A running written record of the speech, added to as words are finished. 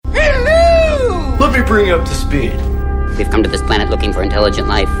bring you up to speed. We've come to this planet looking for intelligent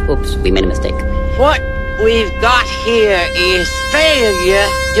life. Oops, we made a mistake. What we've got here is failure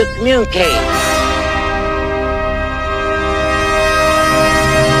to communicate.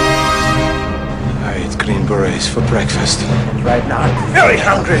 I eat green berets for breakfast. Right now, I'm very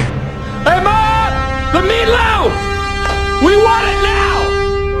hungry. Hey, Mom! The meatloaf! We want it now!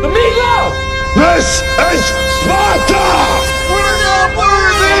 The meatloaf! This is Sparta! We're not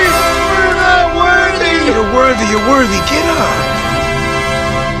worthy! We're not worthy! You're worthy, you're worthy. Get up!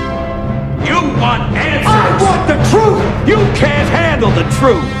 You want answers! I want the truth! You can't handle the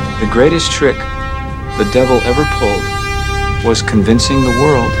truth! The greatest trick the devil ever pulled was convincing the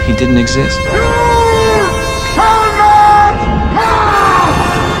world he didn't exist.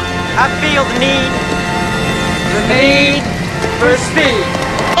 I feel the need for speed.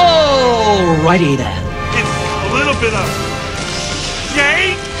 Alrighty then. It's a little bit of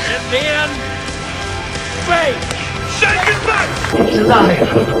yay and then fake. Shake it back! It's alive!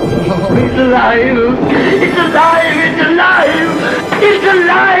 Oh, it's alive! It's alive! It's alive! It's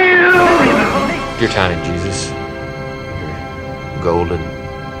alive! Your tiny Jesus, your golden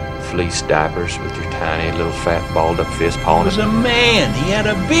fleece diapers with your tiny little fat balled up fist pawing. He was a man. He had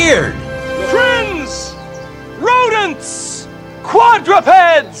a beard. Friends! Rodents!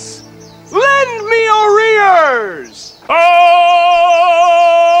 Quadrupeds! Lend me your ears! Oh!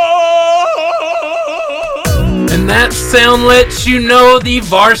 And that sound lets you know the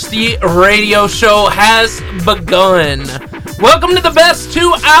Varsity Radio Show has begun. Welcome to the best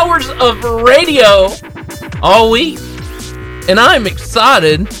 2 hours of radio all week. And I'm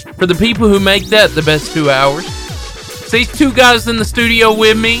excited for the people who make that the best 2 hours. It's these two guys in the studio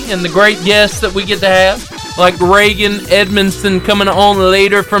with me and the great guests that we get to have, like Reagan Edmondson coming on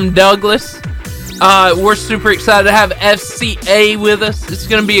later from Douglas. We're super excited to have FCA with us. It's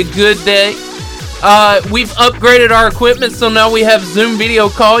going to be a good day. We've upgraded our equipment, so now we have Zoom video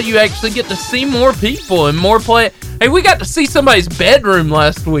call. You actually get to see more people and more play. Hey, we got to see somebody's bedroom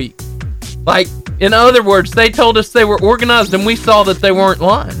last week. Like, in other words, they told us they were organized and we saw that they weren't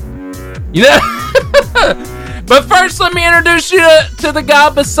lying. You know? But first, let me introduce you to the guy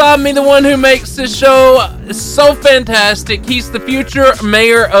beside me, the one who makes this show so fantastic. He's the future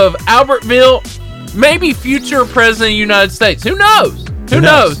mayor of Albertville, maybe future president of the United States. Who knows? Who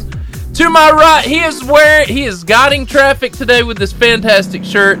knows? To my right, he is guiding traffic today with this fantastic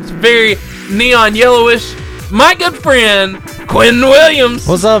shirt. It's very neon yellowish. My good friend, Quentin Williams.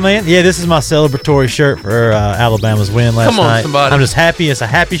 What's up, man? Yeah, this is my celebratory shirt for Alabama's win last night. Come on, somebody. I'm just happy. It's a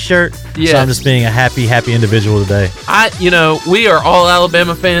happy shirt. Yes. So I'm just being a happy individual today. We are all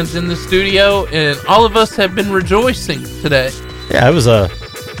Alabama fans in the studio, and all of us have been rejoicing today. Yeah, it was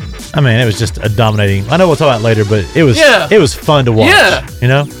it was just a dominating. I know we'll talk about it later, but it was fun to watch. Yeah. You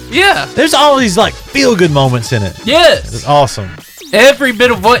know? Yeah. There's all these feel good moments in it. Yes. It's awesome. Every bit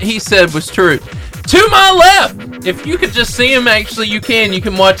of what he said was true. To my left, if you could just see him, actually you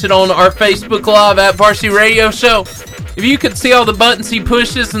can watch it on our Facebook Live at Varsity Radio Show. If you could see all the buttons he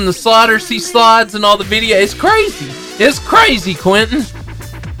pushes and the sliders he slides and all the video, it's crazy. It's crazy, Quentin.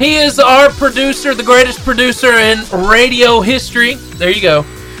 He is our producer, the greatest producer in radio history. There you go.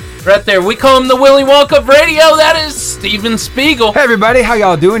 Right there. We call him the Willy Wonka of radio. That is Steven Spiegel. Hey, everybody. How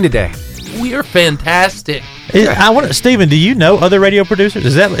y'all doing today? We are fantastic. Steven, do you know other radio producers?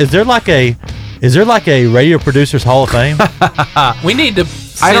 Is there like a radio producers Hall of Fame? We need to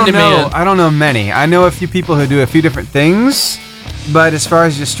send him in. I don't know many. I know a few people who do a few different things, but as far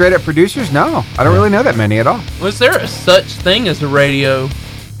as just straight up producers, no. I don't really know that many at all. Was there a such thing as a radio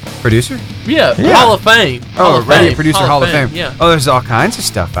producer? Yeah. Hall of Fame. Radio producer Hall of Fame. Yeah. Oh, there's all kinds of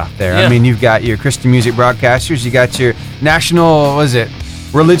stuff out there. Yeah. I mean, you've got your Christian music broadcasters, you got your national,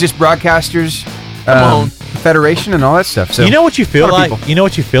 religious broadcasters Federation and all that stuff. So you know what you feel like? You know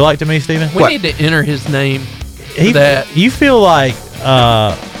what you feel like to me, Steven? We need to enter his name. You feel like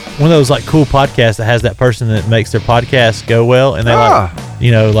one of those cool podcasts that has that person that makes their podcast go well, and they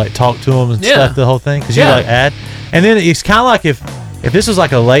talk to them and stuff, the whole thing, because you add, and then it's kind of like if this was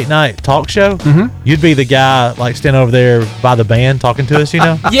like a late night talk show, you'd be the guy standing over there by the band talking to us,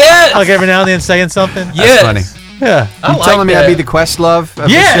 Yes. Like every now and then saying something. That's funny. Yeah. You telling me I'd be the Questlove of the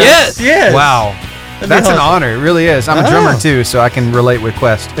show? Yes. Wow. That's an honor. It really is. I'm a drummer too, so I can relate with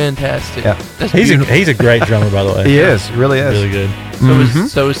Quest. Fantastic. Yeah. He's a great drummer, by the way. He is. Really is. Really good.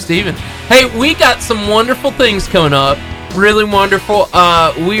 So is Steven. Hey, we got some wonderful things coming up. Really wonderful.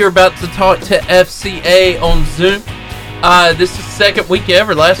 We are about to talk to FCA on Zoom. This is the second week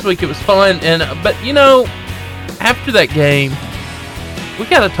ever. Last week it was fun, but after that game, we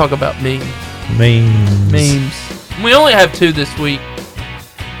got to talk about memes. Memes. We only have 2 this week.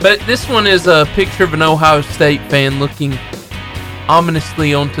 But this one is a picture of an Ohio State fan looking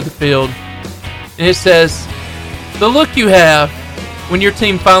ominously onto the field. And it says, "The look you have when your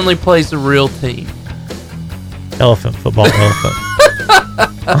team finally plays a real team." Elephant, football elephant.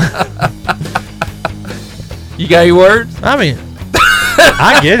 You got your words? I mean,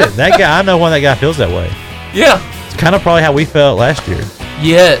 I get it. That guy, I know why that guy feels that way. Yeah. It's kind of probably how we felt last year.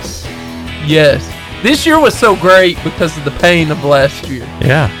 Yes. This year was so great because of the pain of last year.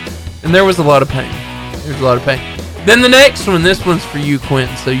 Yeah. And there was a lot of pain. Then the next one, this one's for you,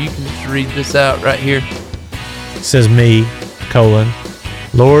 Quentin, so you can just read this out right here. It says me,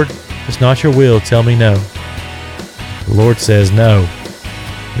 Lord, if it's not your will, tell me no. The Lord says no.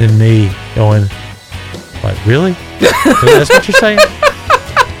 Then me going, like, really? That's what you're saying?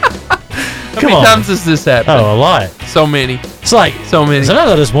 How many times does this happen? Oh, a lot. So many. It's like, so many.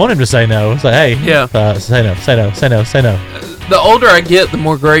 Sometimes I just want him to say no. It's like, hey, say no. The older I get, the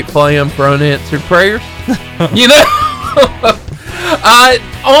more grateful I am for unanswered prayers. You know?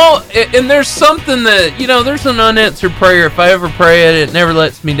 And there's something that, there's an unanswered prayer. If I ever pray it never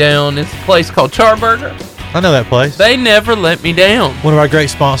lets me down. It's a place called Charburger. I know that place. They never let me down. One of our great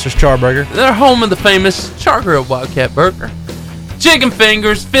sponsors, Charburger. They're home of the famous Char-Grilled Wildcat Burger. Chicken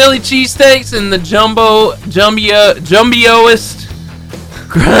fingers, Philly cheesesteaks, and the jumboest,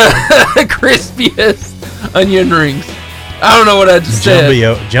 crispiest onion rings. I don't know what I just said.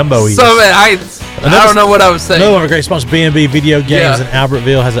 Jumbo-iest. I don't know what I was saying. Another one of our great sponsors, B&B Video Games in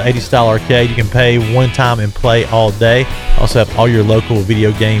Albertville, has an 80s-style arcade. You can pay one time and play all day. Also have all your local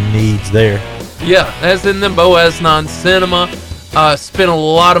video game needs there. Yeah, as in the Boaz Non-Cinema. Spent a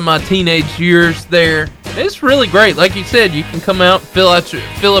lot of my teenage years there. It's really great. Like you said, you can come out, fill up your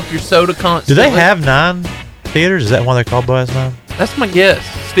soda constantly. Do they have 9 theaters? Is that why they're called Boaz 9? That's my guess.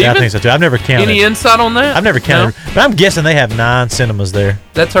 Steven? Yeah, I think so too. I've never counted. Any insight on that? I've never counted. No? But I'm guessing they have 9 cinemas there.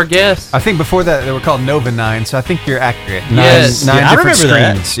 That's our guess. I think before that they were called Nova 9, so I think you're accurate. Yes. 9 different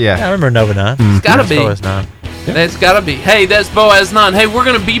screens. That. Yeah, I remember Nova 9. It's gotta be. Boaz 9. It's gotta be. Hey, that's Boaz 9. Hey, we're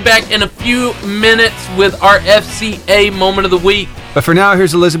gonna be back in a few minutes with our FCA moment of the week. But for now,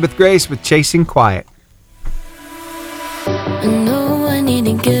 here's Elizabeth Grace with Chasing Quiet. I know I need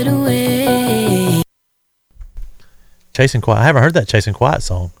to get away. Chasing Quiet. I haven't heard that Chasing Quiet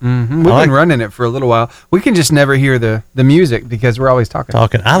song. Mm-hmm. We've been running it for a little while. We can just never hear the music because we're always talking.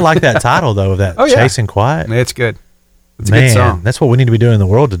 I like that title, though, of that Chasing Quiet. It's good. It's a good song. That's what we need to be doing in the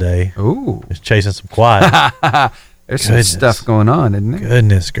world today. Ooh. Is chasing some quiet. There's some stuff going on, isn't there?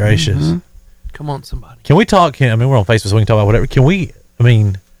 Goodness gracious. Mm-hmm. Come on, somebody. Can we talk? We're on Facebook, so we can talk about whatever.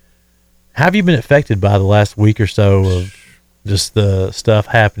 Have you been affected by the last week or so of just the stuff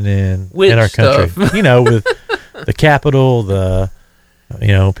happening in our country? With the Capitol,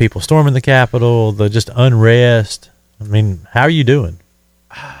 people storming the Capitol, the just unrest. How are you doing?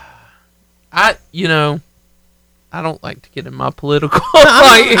 I don't like to get in my political.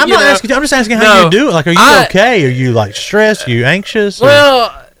 I'm not asking you. I'm just asking how you do it. Like, are you okay? Are you stressed? Are you anxious?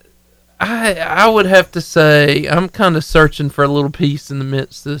 Well, I would have to say I'm kind of searching for a little peace in the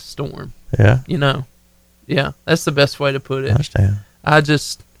midst of the storm. Yeah. Yeah, that's the best way to put it. I understand. I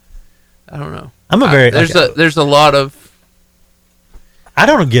don't know. There's a lot of. I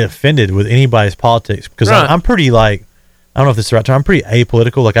don't get offended with anybody's politics because I'm pretty I don't know if this is the right term. I'm pretty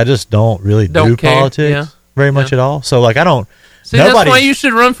apolitical. I just don't really do politics very much at all. So I don't. See, that's why you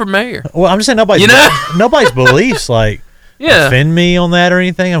should run for mayor. Well, I'm just saying nobody's beliefs offend me on that or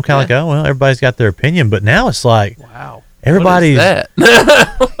anything. I'm kind of everybody's got their opinion, but now it's wow, everybody's what is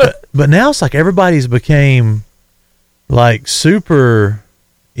that? but now it's everybody's became super.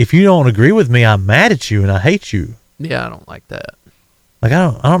 If you don't agree with me, I'm mad at you and I hate you. Yeah, I don't like that. I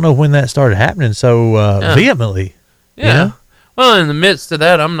don't know when that started happening so vehemently. Yeah. Well, in the midst of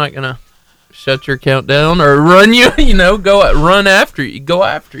that, I'm not gonna shut your account down or run you. Run after you. Go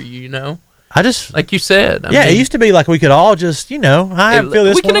after you. I just like you said. It used to be we could all just I feel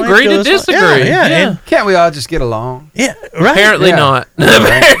this. We can agree to disagree. Yeah. And can't we all just get along? Yeah, right. Apparently not.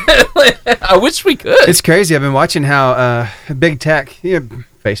 Apparently, I wish we could. It's crazy. I've been watching how big tech,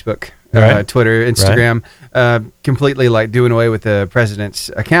 Facebook, Twitter, Instagram, completely doing away with the president's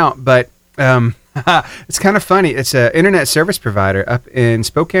account. But it's kind of funny. It's an internet service provider up in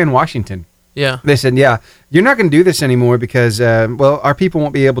Spokane, Washington. Yeah. They said, you're not going to do this anymore because, our people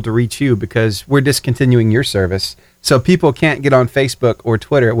won't be able to reach you because we're discontinuing your service. So people can't get on Facebook or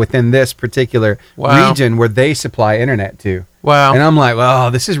Twitter within this particular region where they supply internet to. Wow. And I'm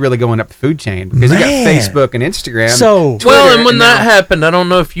like, this is really going up the food chain because you got Facebook and Instagram. So, Twitter, and when that happened, I don't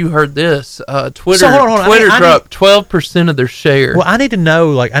know if you heard this. Twitter dropped 12% of their share. Well, I need to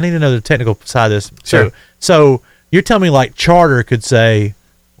know, the technical side of this. Sure. So you're telling me Charter could say,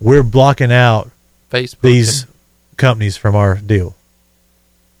 we're blocking out Facebook these companies from our deal.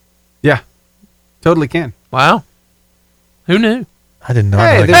 Yeah, totally can. Wow. Who knew? I didn't know.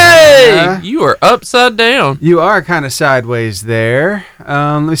 Hey, you are upside down. You are kind of sideways there.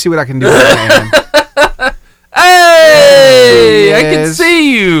 Let me see what I can do. With my hand. Hey, I can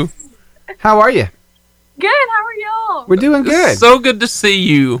see you. How are you? Good. How are y'all? We're doing good. So good to see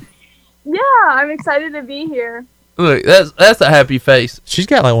you. Yeah, I'm excited to be here. Look, that's a happy face. She's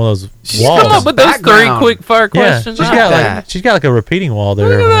got like one of those walls. Come up with those 3 quick fire questions. She's got like a repeating wall there.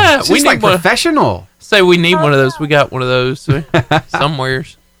 Look at that. She's like professional. Say we need one of those. We got one of those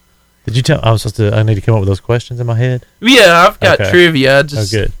somewheres. Did you tell? I need to come up with those questions in my head. Yeah, I've got trivia.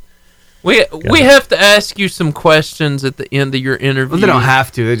 Good. We have to ask you some questions at the end of your interview. Well, they don't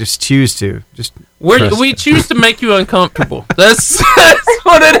have to. They just choose to. We choose to make you uncomfortable. That's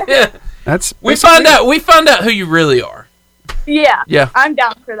what it is. We find out who you really are. Yeah. Yeah. I'm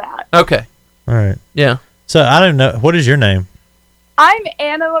down for that. Okay. All right. Yeah. So I don't know. What is your name? I'm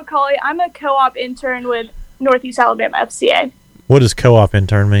Anna McCauley. I'm a co-op intern with Northeast Alabama FCA. What does co-op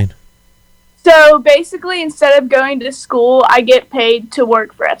intern mean? So basically, instead of going to school, I get paid to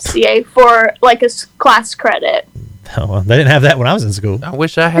work for FCA for like a class credit. Oh, well, they didn't have that when I was in school. I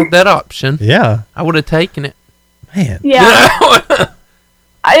wish I had that option. Yeah. I would have taken it. Man. Yeah.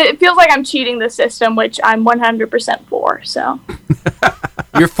 It feels like I'm cheating the system, which I'm 100% for. So.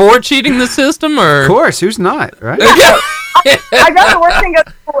 You're for cheating the system, or? Of course, who's not, right? I go to work and go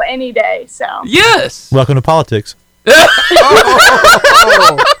to school any day, so. Yes. Welcome to politics. He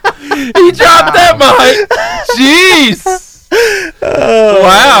dropped that mic. Jeez. Oh,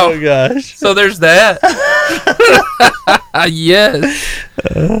 wow. Oh gosh. So there's that. Yes.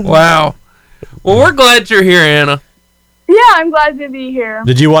 Wow. Well, we're glad you're here, Anna. Yeah, I'm glad to be here.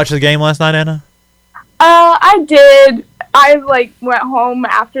 Did you watch the game last night, Anna? I did. I went home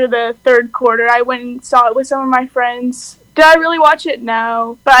after the third quarter. I went and saw it with some of my friends. Did I really watch it?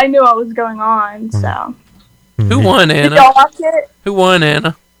 No, but I knew what was going on. So. Who won, Anna? Did y'all watch it? Who won,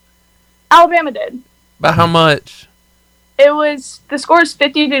 Anna? Alabama did. By how much? The score is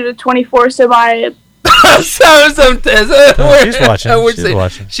 50-24. So by. She's watching. She's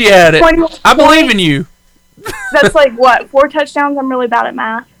watching. She had it. I believe in you. That's like what? 4 touchdowns. I'm really bad at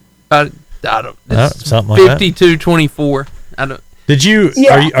math. I don't. Something like 52-24. I don't. Did you?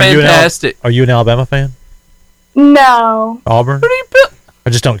 Yeah. Fantastic. Are you an Alabama fan? No. Auburn? I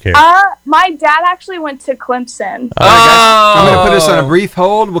just don't care. My dad actually went to Clemson. I'm going to put us on a brief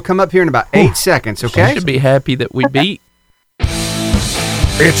hold. We'll come up here in about 8 seconds, okay? You should be happy that we beat.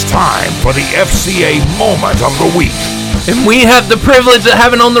 It's time for the FCA moment of the week. And we have the privilege of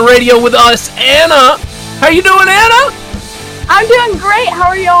having on the radio with us, Anna. How you doing, Anna? I'm doing great. How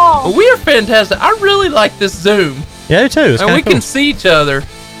are y'all? Well, we are fantastic. I really like this Zoom. Yeah, too. It's and we cool. can see each other.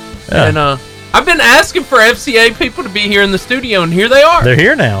 Yeah. And I've been asking for FCA people to be here in the studio, and here they are. They're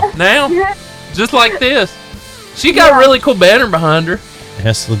here now. Just like this. She got a really cool banner behind her.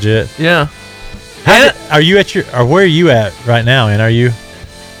 That's legit. Yeah. Are you at or where are you at right now? And are you?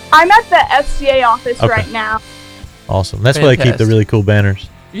 I'm at the FCA office right now. Awesome. That's where they keep the really cool banners.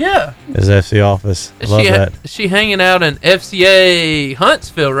 Yeah. Is the FCA office. I love that. Is she hanging out in FCA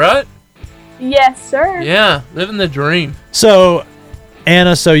Huntsville, right? Yes, sir. Yeah, living the dream. So,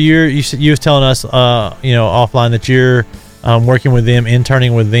 Anna, you was telling us, offline that you're working with them,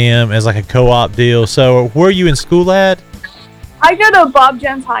 interning with them as like a co-op deal. So, where are you in school at? I go to Bob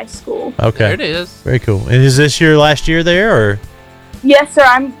Jones High School. Okay, there it is. Very cool. And is this your last year there, or? Yes, sir.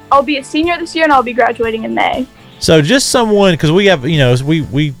 I'll be a senior this year, and I'll be graduating in May. So just someone, because we have,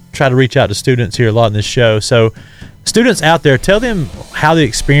 we try to reach out to students here a lot in this show. So students out there, tell them how the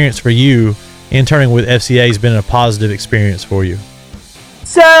experience for you interning with FCA has been a positive experience for you.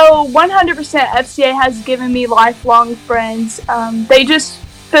 So 100% FCA has given me lifelong friends. They just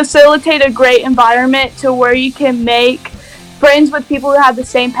facilitate a great environment to where you can make friends with people who have the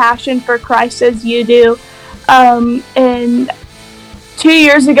same passion for Christ as you do. And 2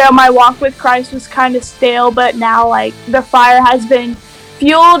 years ago, my walk with Christ was kind of stale, but now the fire has been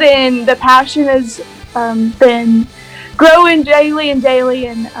fueled and the passion has been growing daily, and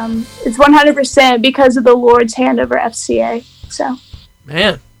it's 100% because of the Lord's hand over FCA. So,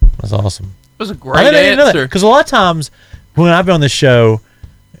 man, that's awesome. That was a great answer. Because a lot of times when I've been on this show,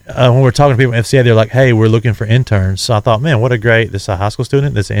 when we're talking to people at FCA, they're like, "Hey, we're looking for interns." So I thought, man, what a great! This is a high school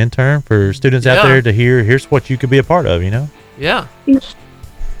student. That's an intern for students out there to hear. Here's what you could be a part of. Yeah.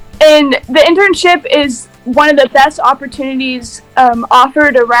 And the internship is one of the best opportunities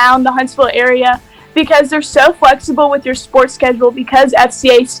offered around the Huntsville area because they're so flexible with your sports schedule, because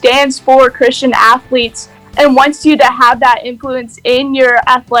FCA stands for Christian Athletes and wants you to have that influence in your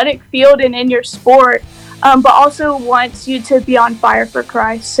athletic field and in your sport, but also wants you to be on fire for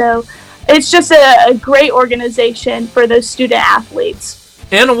Christ. So it's just a great organization for those student athletes.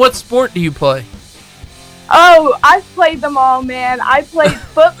 Anna, what sport do you play? Oh, I've played them all, man. I played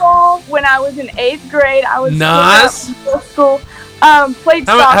football when I was in 8th grade. I was nice. In middle school. Played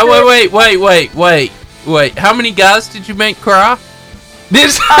soccer. Wait. How many guys did you make cry?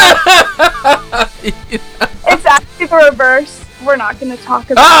 It's actually the reverse. We're not going to talk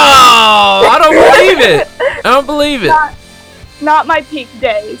about it. Oh, I don't believe it. Not my peak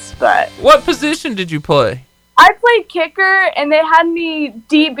days, but... What position did you play? I played kicker, and they had me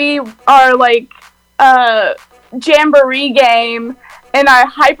DB, or jamboree game, and I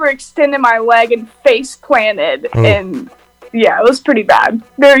hyperextended my leg and face planted, and yeah, it was pretty bad.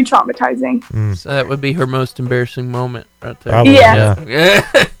 Very traumatizing. So that would be her most embarrassing moment right there. Probably, yeah.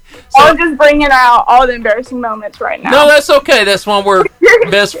 So, I'm just bringing out all the embarrassing moments right now. No, that's okay. That's why we're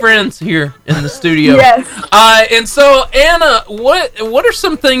best friends here in the studio. Yes. And so, Anna, what are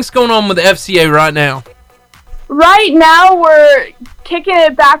some things going on with the FCA right now? Right now, we're kicking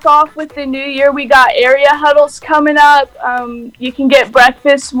it back off with the new year. We got area huddles coming up. You can get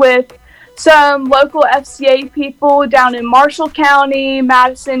breakfast with some local FCA people down in Marshall County,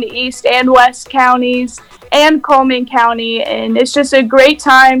 Madison, East and West counties, and Coleman County. And it's just a great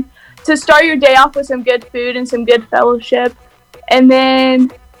time to start your day off with some good food and some good fellowship. And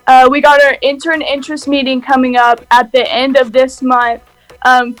then we got our intern interest meeting coming up at the end of this month.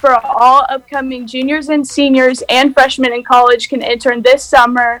 For all upcoming juniors and seniors and freshmen in college can intern this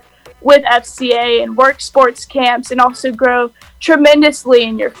summer with FCA and work sports camps and also grow tremendously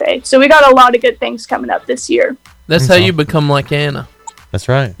in your faith. So we got a lot of good things coming up this year. That's how you become like Anna. That's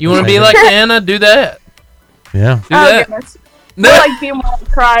right. You want to be like Anna? Do that. Yeah. Do that. Goodness. Be more like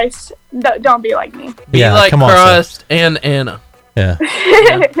Christ. Don't be like me. Be like Christ and Anna. Yeah.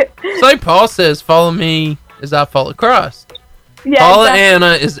 It's like Paul says, follow me as I follow Christ. Yeah, Follow exactly.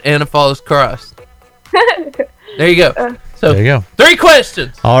 Anna is Anna follows Christ. There you go. So there you go. 3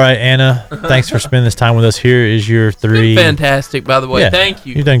 questions. All right, Anna. Thanks for spending this time with us. Here is your 3. Fantastic, by the way. Yeah, Thank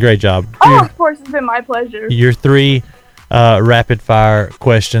you. You've done a great job. Of course, it's been my pleasure. Your 3 rapid fire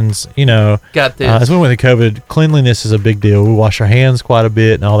questions. Got this. As we went with COVID, cleanliness is a big deal. We wash our hands quite a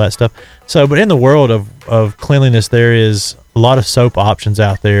bit and all that stuff. So, but in the world of cleanliness, there is a lot of soap options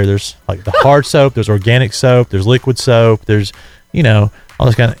out there. There's like the hard soap, there's organic soap, there's liquid soap, there's all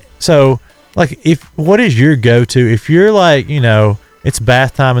this kind of. So, like, what is your go-to if you're like, it's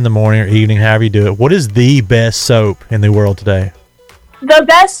bath time in the morning or evening, however you do it? What is the best soap in the world today? The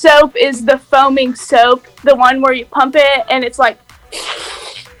best soap is the foaming soap, the one where you pump it and it's like,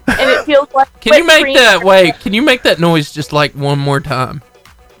 and it feels like. Can you make that? Wait, can you make that noise just like one more time?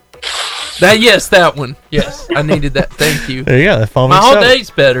 That one. Yes, I needed that. Thank you. There you go. The foaming My whole soap. day's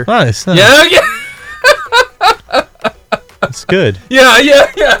better. Nice. Yeah. That's good. Yeah.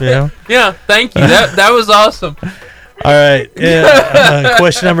 Yeah. Thank you. That was awesome. All right.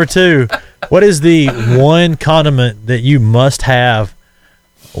 Question number 2. What is the one condiment that you must have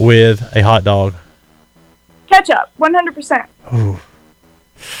with a hot dog? Ketchup, 100%. Ooh.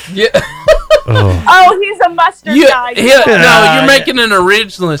 Yeah. Oh, he's a mustard guy. No, you're making an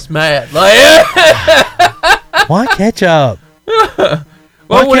originalist mad. Like, why ketchup?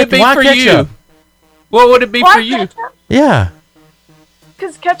 What would it be for you? What would it be for you? Yeah.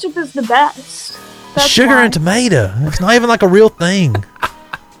 Because ketchup is the best. That's Sugar why. and tomato. It's not even like a real thing.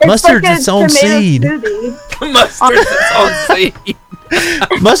 It's Mustard's like a its own tomato seed. smoothie. Mustard's its own seed.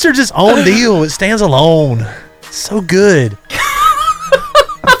 Mustard's its own deal. It stands alone. It's so good.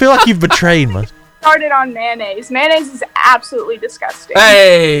 I feel like you've betrayed mustard. Started on mayonnaise. Mayonnaise is absolutely disgusting.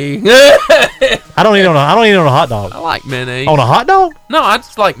 Hey. I don't eat on a hot dog. I like mayonnaise. On a hot dog? No, I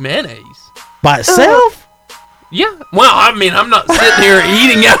just like mayonnaise. By itself? Yeah. Well, I mean, I'm not sitting here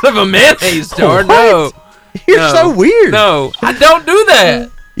eating out of a mayonnaise jar. What? No. You're so weird. No, I don't do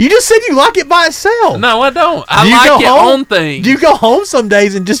that. You just said you like it by itself. No, I don't. Do you I go like it home? on things. Do you go home some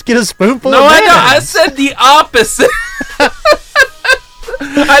days and just get a spoonful No, of I mayonnaise? don't. I said the opposite.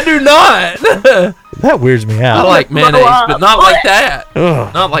 I do not. That weirds me out. I like mayonnaise, but not like that.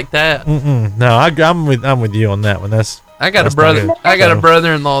 Ugh. Not like that. No, I'm with you on that one. I got a brother. I got a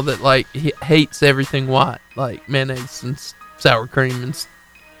brother-in-law that like hates everything white, like mayonnaise and sour cream and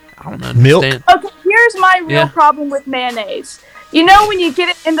I don't understand. Milk. Okay, here's my real problem with mayonnaise. You know when you get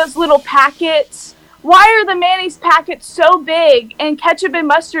it in those little packets? Why are the mayonnaise packets so big and ketchup and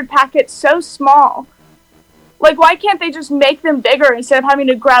mustard packets so small? Like, why can't they just make them bigger instead of having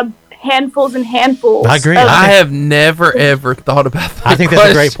to grab handfuls and handfuls. I agree. I have never ever thought about that. I think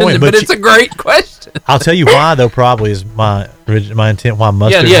that's a great point, but it's a great question. I'll tell you why, though. Probably is my intent. Why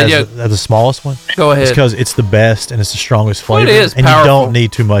mustard has the smallest one. Go ahead. It's because it's the best and it's the strongest flavor. Well, it is and powerful. you don't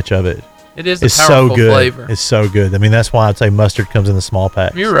need too much of it. It's so powerful good. flavor. It's so good. I mean, that's why I'd say mustard comes in the small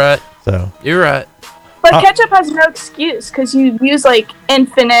pack. You're right. So you're right. But ketchup has no excuse because you use like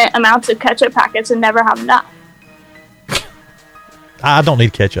infinite amounts of ketchup packets and never have enough. I don't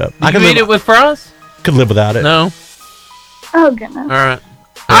need ketchup. I can eat it with fries. Could live without it. No. Oh goodness. All right.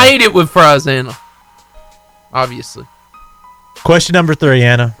 I eat it with fries, Anna. Obviously. Question number 3,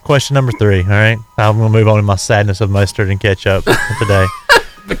 Anna. Question number 3. All right. I'm going to move on to my sadness of mustard and ketchup today.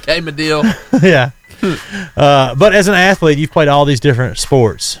 Became a deal. Yeah. But as an athlete, you've played all these different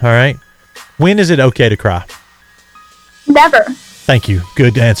sports. All right. When is it okay to cry? Never. Thank you.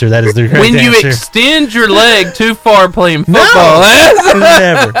 Good answer. That is the correct When you answer. extend your leg too far playing football. No.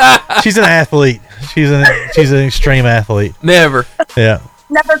 Never. She's an athlete. She's an extreme athlete. Never. Yeah.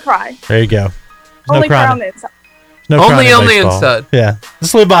 Never cry. There you go. Only cry on the inside. No Only on the baseball. inside. Yeah.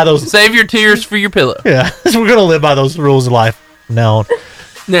 Let's live by those. Save your tears for your pillow. Yeah. We're going to live by those rules of life from now on.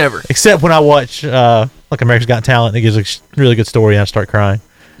 Never. Except when I watch like America's Got Talent and it gives a really good story and I start crying.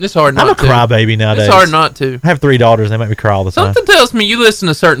 It's hard not to. I'm a crybaby nowadays. It's hard not to. I have 3 daughters and they make me cry all the time. Something tells me you listen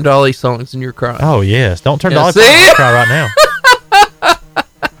to certain Dolly songs and you're crying. Oh, yes. Don't turn Dolly see? songs. I'll cry right now.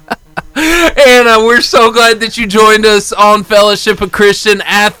 Anna, we're so glad that you joined us on Fellowship of Christian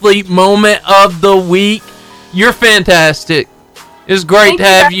Athlete Moment of the Week. You're fantastic. It's great to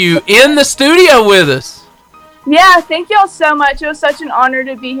have you in the studio with us. Yeah, thank y'all so much. It was such an honor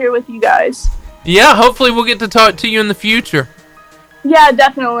to be here with you guys. Yeah, hopefully we'll get to talk to you in the future. Yeah,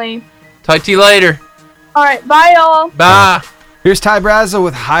 definitely. Talk to you later. All right, bye y'all. Bye. Here's Ty Brazel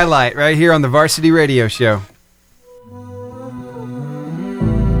with Highlight right here on the Varsity Radio Show.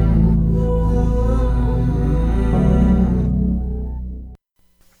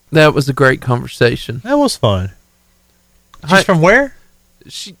 That was a great conversation. That was fun. She's from where?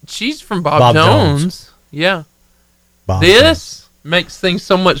 She's from Bob Jones. Yeah. This makes things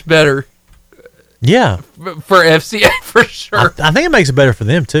so much better. Yeah. For FCA, for sure. I think it makes it better for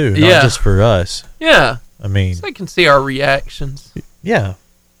them, too. Not just for us. Yeah. I mean. So they can see our reactions. Yeah.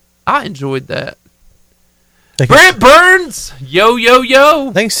 I enjoyed that. Brent Burns! Yo, yo,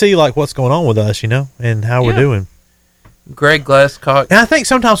 yo! They can see, like, what's going on with us, and how we're doing. Greg Glasscock. And I think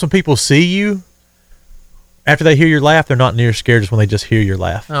sometimes when people see you, after they hear your laugh, they're not near as scared as when they just hear your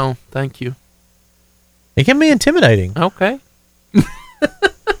laugh. Oh, thank you. It can be intimidating. Okay.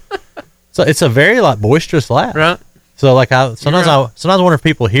 So it's a very, like, boisterous laugh. Right. So, like, sometimes I wonder if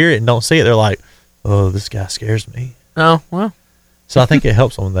people hear it and don't see it. They're like, oh, this guy scares me. Oh, well. So I think it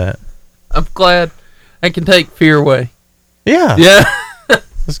helps on that. I'm glad I can take fear away. Yeah. Yeah.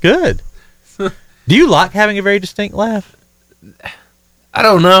 That's good. Do you like having a very distinct laugh? I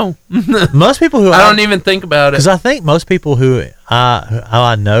don't know. Most people who I don't even think about it. Because I think most people who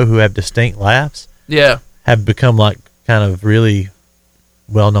I know who have distinct laughs have become, like, kind of really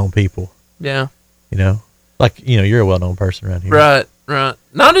well-known people. Yeah. Like, you're a well-known person around here. Right.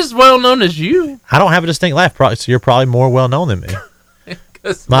 Not as well-known as you. I don't have a distinct laugh, so you're probably more well-known than me.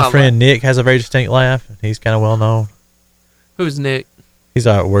 My friend Nick has a very distinct laugh. He's kind of well-known. Who's Nick? He's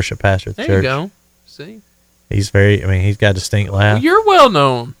our worship pastor at the church. There you go. See? He's he's got a distinct laugh. Well, you're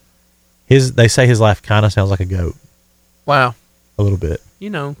well-known. They say his laugh kind of sounds like a goat. Wow. A little bit.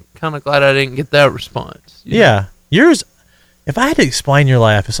 Kind of glad I didn't get that response. Yeah. Yours, if I had to explain your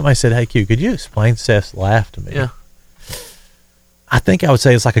laugh, if somebody said, hey, Q, could you explain Seth's laugh to me? Yeah. I think I would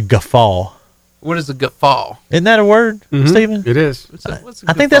say it's like a guffaw. What is a guffaw? Isn't that a word, Stephen? It is. What's a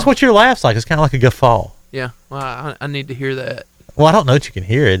I think that's what your laugh's like. It's kind of like a guffaw. Yeah. Well, I need to hear that. Well, I don't know that you can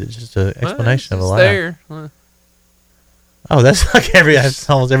hear it. It's just an explanation of a laugh. There. Oh, that's like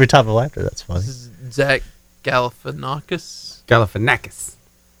almost every type of laughter. That's funny. Zach Galifianakis.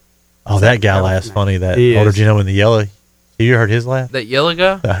 Oh, that guy laughs funny. That older gentleman in the yellow. Have you heard his laugh? That yellow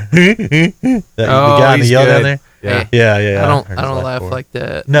guy? The guy in the yellow down there? Yeah. Yeah. I don't laugh like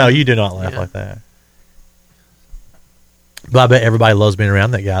that. No, you do not laugh like that. But I bet everybody loves being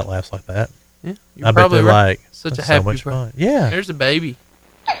around that guy that laughs like that. Yeah, I bet they're like, such a that's happy so much fun. Yeah. There's a baby.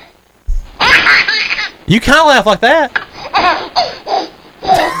 You kind of laugh like that.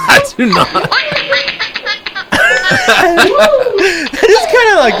 I do not. It's kind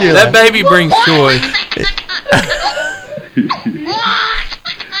of like you. That baby brings joy.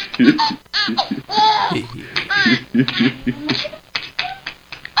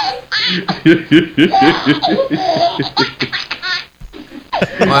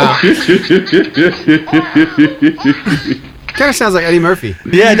 Wow. Kind of sounds like Eddie Murphy.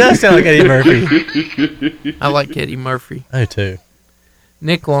 Yeah, it does sound like Eddie Murphy. I like Eddie Murphy. I do too.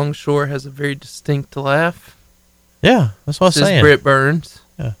 Nick Longshore has a very distinct laugh. Yeah, that's what I was Says saying. Britt Burns.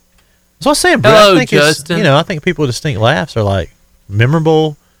 Yeah. That's what I was saying, Britt. Hello, I think Justin. I think people with distinct laughs are like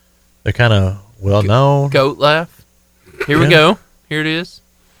memorable. They're kind of well known. Goat laugh. Here we go. Here it is.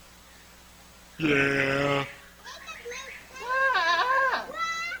 Yeah.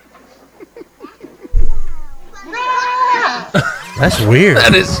 That's weird.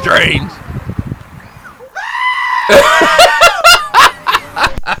 That is strange.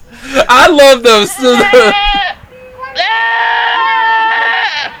 I love those.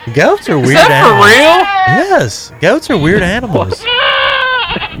 Goats are weird Is that animals. for real? Yes. Goats are weird animals.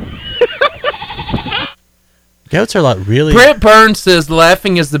 Goats are like really... Britt Burns says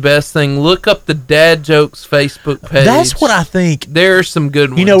laughing is the best thing. Look up the Dad Jokes Facebook page. That's what I think. There are some good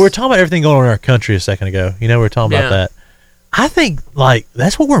ones. You know, we're talking about everything going on in our country a second ago. You know, we were talking about that. I think, like,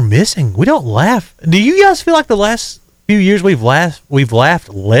 that's what we're missing. We don't laugh. Do you guys feel like the last few years we've laughed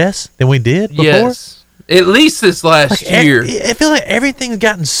less than we did before? Yes. At least this last year. I feel like everything's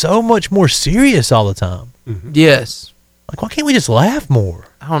gotten so much more serious all the time. Mm-hmm. Yes. Like, why can't we just laugh more?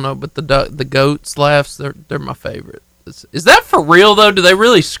 I don't know, but the goats laughs, they're my favorite. Is that for real though? Do they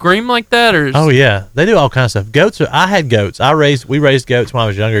really scream like that, or? Oh yeah, they do all kinds of stuff. Goats are. I had goats. We raised goats when I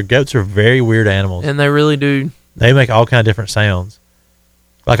was younger. Goats are very weird animals, and they really do. They make all kind of different sounds.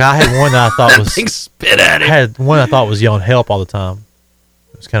 Like I had one that I thought was spit at it. I had one I thought was yelling help all the time.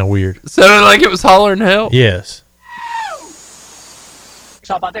 It was kind of weird. Sounded like it was hollering help. Yes.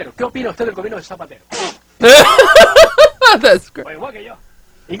 Zapatero, ¿qué opina usted del gobierno de Zapatero? That's great. Igual que yo.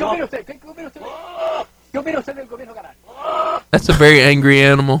 ¿Y qué opina usted? ¿Qué opina usted? ¿Qué opina usted del gobierno canario? That's a very angry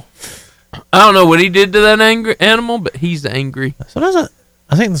animal. I don't know what he did to that angry animal, but he's angry. Sometimes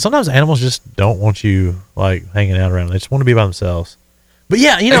I think sometimes animals just don't want you like hanging out around. They just want to be by themselves. But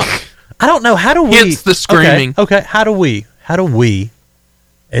yeah, you know, I don't know how do we. Hence the screaming. Okay, how do we,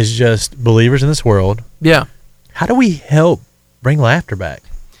 as just believers in this world, how do we help bring laughter back?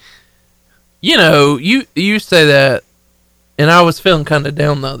 You know, you say that, and I was feeling kind of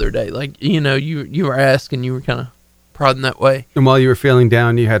down the other day. Like, you know, you were asking, you were kind of prodding that way. And while you were feeling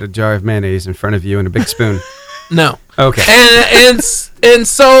down, you had a jar of mayonnaise in front of you and a big spoon. No. Okay. And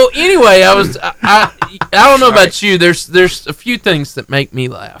so anyway, I don't know about you. There's a few things that make me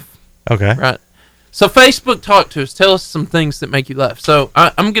laugh. Okay. Right. So Facebook, talk to us. Tell us some things that make you laugh. So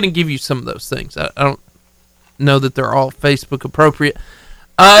I'm going to give you some of those things. I don't know that they're all Facebook appropriate.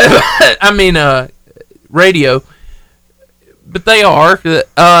 I mean, radio, but they are.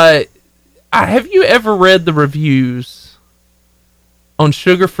 Have you ever read the reviews on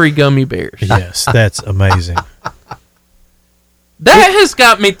sugar-free gummy bears? Yes, that's amazing. That has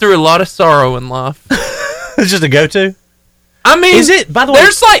got me through a lot of sorrow in life. It's just a go-to. I mean, is it? By the way,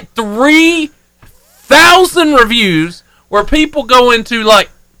 there's like 3,000 reviews where people go into like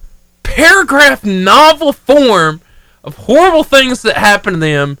paragraph novel form of horrible things that happen to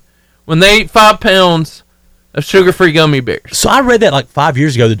them when they eat 5 pounds of sugar-free gummy bears. So I read that like 5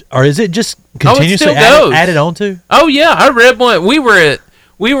 years ago, or is it just continuously added on to? Oh yeah, I read one. We were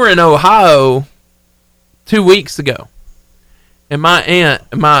in Ohio 2 weeks ago, and my aunt,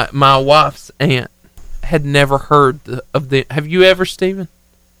 my wife's aunt, had never heard of the. Have you ever, Stephen?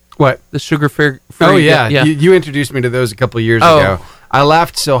 What? The sugar-free? Oh yeah, you introduced me to those a couple of years ago. I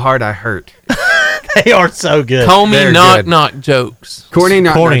laughed so hard I hurt. They are so good. Call me knock jokes. Corny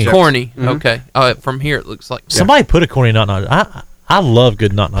knock jokes. Corny. Mm-hmm. Okay. From here it looks like somebody put a corny knock. I love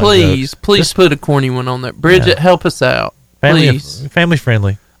good knock jokes. Please put a corny one on there. Bridget, help us out. Please. Family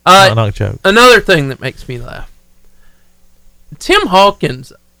friendly. Knock joke. Another thing that makes me laugh. Tim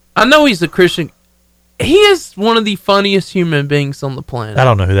Hawkins. I know he's a Christian. He is one of the funniest human beings on the planet. I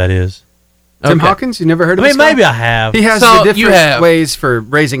don't know who that is. Tim Hawkins? You never heard of him? Maybe I have. He has the different ways for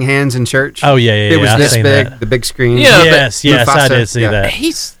raising hands in church. Oh, yeah. It was this big, the big screen. Yeah, yes, I did see that.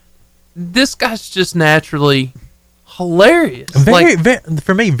 This guy's just naturally hilarious.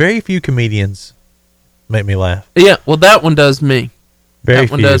 For me, very few comedians make me laugh. Yeah, well, that one does me.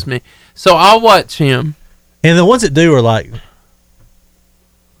 That one does me. So I'll watch him. And the ones that do are like,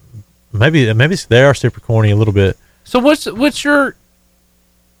 maybe they are super corny a little bit. So what's your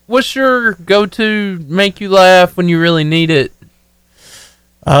go-to make you laugh when you really need it?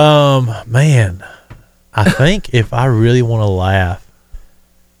 Man, I think if I really want to laugh,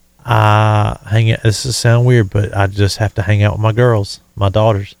 this will sound weird, but I just have to hang out with my girls, my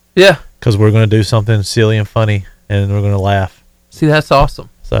daughters. Yeah. Because we're going to do something silly and funny, and we're going to laugh. See, that's awesome.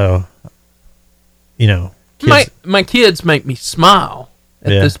 So, you know. My kids make me smile at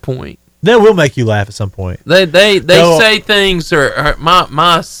this point. They will make you laugh at some point. They say things, or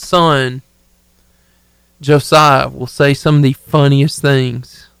my son Josiah will say some of the funniest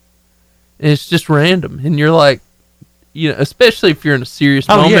things, and it's just random, and you're like, especially if you're in a serious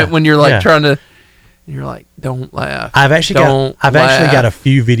moment when you're like trying to, you're like, don't laugh. I've actually got a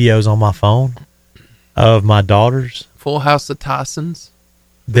few videos on my phone of my daughters. Full House of Tysons.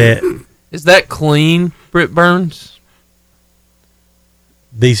 Is that clean, Britt Burns?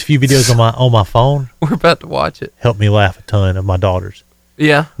 These few videos on my phone. We're about to watch it. Help me laugh a ton of my daughters.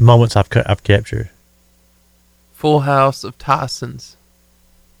 Yeah. Moments I've captured. Full House of Tysons.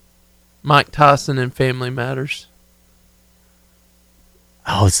 Mike Tyson and Family Matters.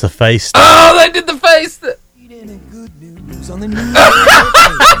 Oh, it's the face. Oh, they did the face.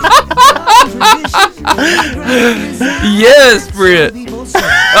 Yes, Britt.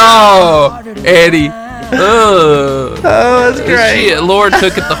 Oh, Eddie. Oh, that's great. Shit, Lord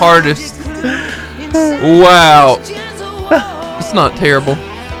took it the hardest. Wow. It's not terrible.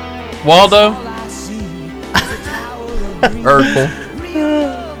 Waldo? Urkel.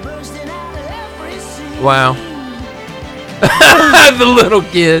 Wow. The little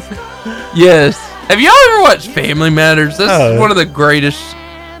kid. Yes. Have y'all ever watched Family Matters? That's one of the greatest.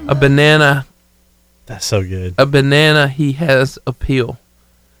 A banana. That's so good. A banana, he has appeal.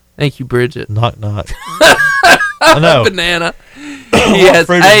 Thank you, Bridget. Knock, knock. I know. Banana. He has,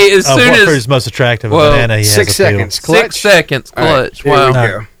 as soon as fruit is most attractive, a banana, he has 6 seconds. Clutch. 6 seconds. Clutch. Right,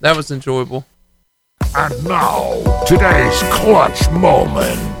 wow. That was enjoyable. And now, today's clutch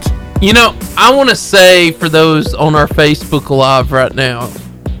moment. I want to say for those on our Facebook Live right now,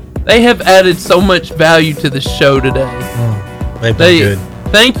 they have added so much value to the show today. They've been good.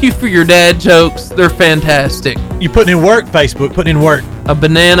 Thank you for your dad jokes. They're fantastic. You putting in work, Facebook, putting in work. A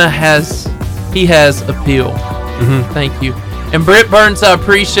banana has appeal. Mm-hmm. Thank you. And Britt Burns, I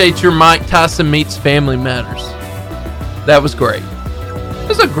appreciate your Mike Tyson Meets Family Matters. That was great. It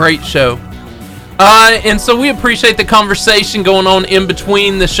was a great show. And so we appreciate the conversation going on in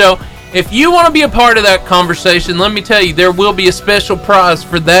between the show. If you want to be a part of that conversation, let me tell you, there will be a special prize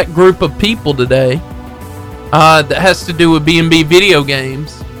for that group of people today that has to do with B&B video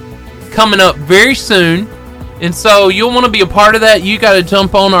games coming up very soon. And so you'll want to be a part of that. You got to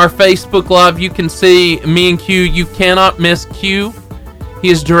jump on our Facebook Live. You can see me and Q. You cannot miss Q. He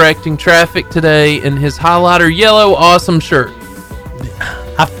is directing traffic today in his highlighter yellow awesome shirt.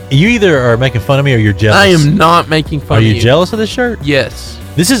 You either are making fun of me or you're jealous. I am not making fun of you. Are you jealous of this shirt? Yes.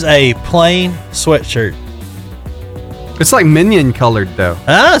 This is a plain sweatshirt. It's like minion colored, though.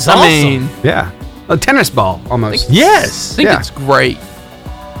 That's awesome. I mean, yeah. A tennis ball, almost. Yes. I think it's great.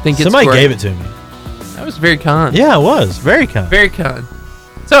 Somebody gave it to me. That was very kind. Yeah, it was. Very kind. Very kind.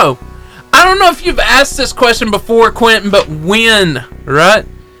 So, I don't know if you've asked this question before, Quentin, but when, right?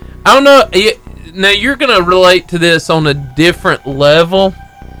 I don't know. Now, you're going to relate to this on a different level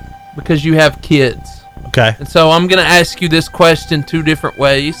because you have kids. Okay. And so I'm going to ask you this question 2 different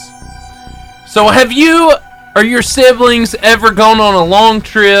ways. So have you or your siblings ever gone on a long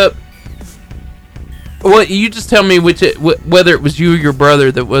trip? Well, you just tell me whether it was you or your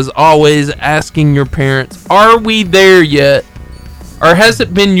brother that was always asking your parents, are we there yet? Or has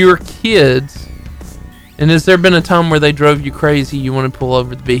it been your kids? And has there been a time where they drove you crazy, you want to pull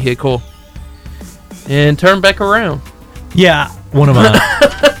over the vehicle and turn back around? Yeah,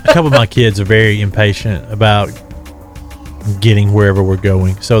 a couple of my kids are very impatient about getting wherever we're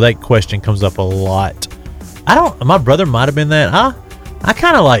going. So that question comes up a lot. My brother might have been that. I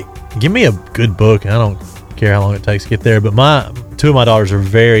kind of like, give me a good book and I don't care how long it takes to get there. But 2 of my daughters are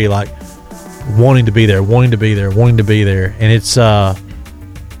very like wanting to be there. And it's,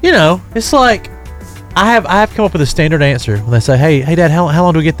 it's like, I have come up with a standard answer when they say, hey Dad, how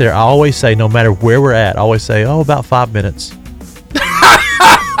long do we get there? I always say, no matter where we're at, I always say, about 5 minutes.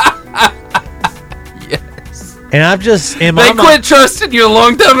 Yes. And I've just they quit trusting you a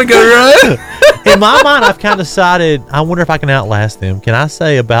long time ago, right? In my mind, I've kind of decided, I wonder if I can outlast them. Can I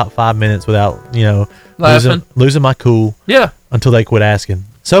say about 5 minutes without, losing my cool? Yeah. Until they quit asking.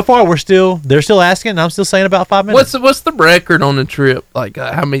 So far, they're still asking, and I'm still saying about 5 minutes. What's the record on the trip? Like,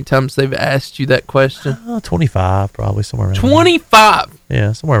 how many times they've asked you that question? 25, probably, somewhere around 25? There.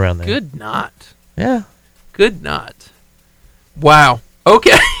 Yeah, somewhere around there. Good night. Yeah. Good night. Wow.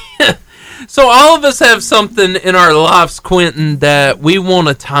 Okay. So all of us have something in our lives, Quentin, that we want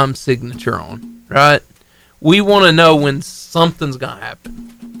a time signature on, right? We want to know when something's going to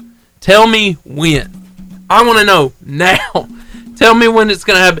happen. Tell me when. I want to know now. Tell me when it's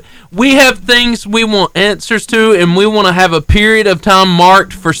going to happen. We have things we want answers to, and we want to have a period of time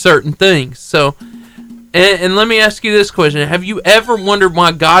marked for certain things. So And let me ask you this question. Have you ever wondered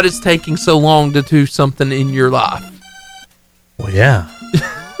why God is taking so long to do something in your life? Well, yeah.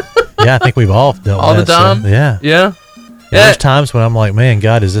 Yeah, I think we've all dealt all with the time. So, yeah. Yeah. There's times when I'm like, man,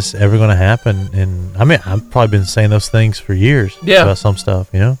 God, is this ever going to happen? And I mean, I've probably been saying those things for years about some stuff,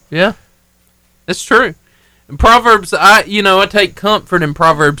 you know? Yeah. It's true. In Proverbs, I take comfort in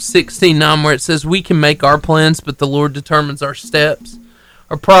Proverbs 16:9, where it says, we can make our plans, but the Lord determines our steps.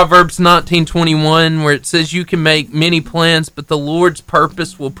 Or Proverbs 19:21, where it says, you can make many plans, but the Lord's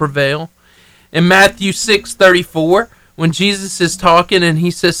purpose will prevail. In Matthew 6:34, when Jesus is talking and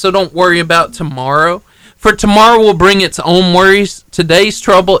he says, so don't worry about tomorrow, for tomorrow will bring its own worries. Today's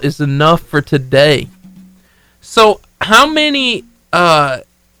trouble is enough for today. So how many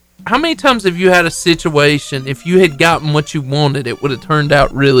times have you had a situation, if you had gotten what you wanted, it would have turned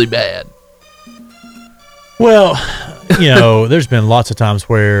out really bad? Well, there's been lots of times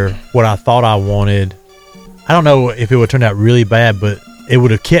where what I thought I wanted, I don't know if it would turn out really bad, but it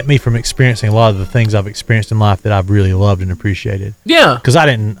would have kept me from experiencing a lot of the things I've experienced in life that I've really loved and appreciated. Yeah. Because I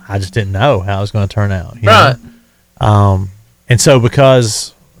just didn't know how it was going to turn out. Right. And so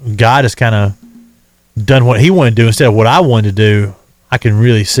because God has kind of done what he wanted to do instead of what I wanted to do, I can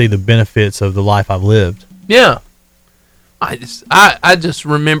really see the benefits of the life I've lived. Yeah. I just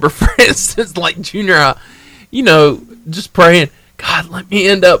remember, for instance, like junior high, just praying, God, let me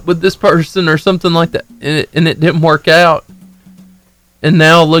end up with this person or something like that. And it didn't work out. And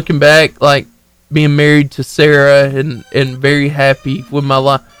now looking back, like being married to Sarah and very happy with my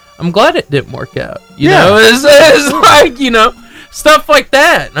life, I'm glad it didn't work out. You know, it's like, stuff like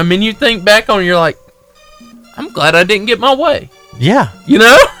that. I mean, you think back on it, you're like, I'm glad I didn't get my way. Yeah.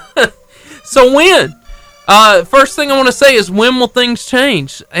 So when? First thing I want to say is, when will things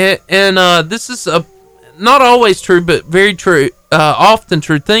change? And this is not always true, but very true, often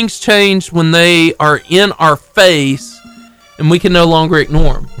true. Things change when they are in our face and we can no longer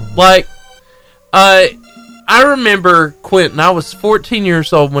ignore them. Like, I remember, Quentin, I was 14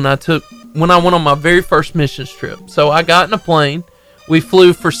 years old when I went on my very first missions trip. So I got in a plane. We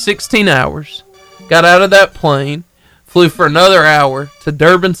flew for 16 hours. Got out of that plane. Flew for another hour to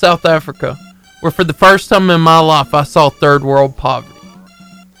Durban, South Africa, where for the first time in my life I saw third world poverty.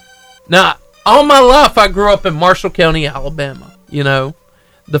 Now, all my life I grew up in Marshall County, Alabama.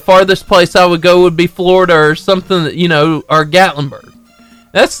 The farthest place I would go would be Florida or something, or Gatlinburg.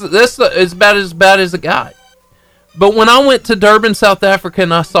 That's about as bad as it got. But when I went to Durban, South Africa,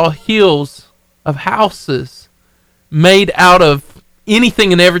 and I saw hills of houses made out of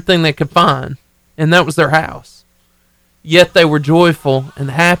anything and everything they could find, and that was their house. Yet they were joyful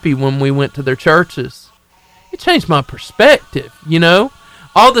and happy when we went to their churches. It changed my perspective,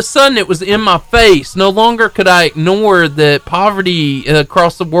 All of a sudden it was in my face. No longer could I ignore that poverty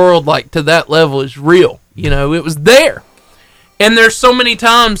across the world, like to that level, is real. It was there. And there's so many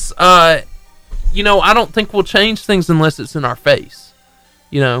times, I don't think we'll change things unless it's in our face.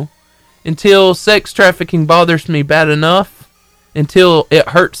 Until sex trafficking bothers me bad enough, until it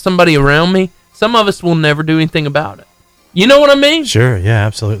hurts somebody around me, some of us will never do anything about it. You know what I mean? Sure, yeah,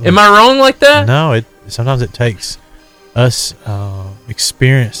 absolutely. Am I wrong like that? No, sometimes it takes us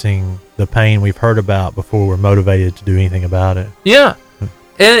experiencing the pain we've heard about before we're motivated to do anything about it. Yeah.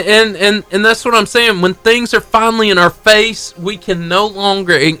 And that's what I'm saying. When things are finally in our face, we can no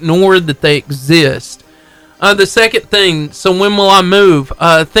longer ignore that they exist. The second thing, so when will I move?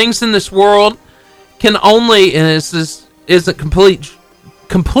 Things in this world can only, and this isn't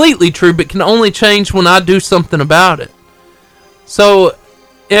completely true, but can only change when I do something about it. So,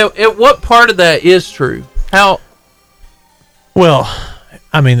 at what part of that is true? How? Well,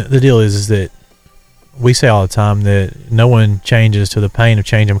 I mean, the deal is that we say all the time that no one changes till the pain of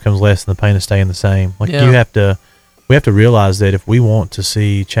changing becomes less than the pain of staying the same. Like, we have to realize that if we want to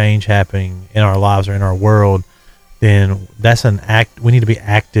see change happening in our lives or in our world, then that's an act. We need to be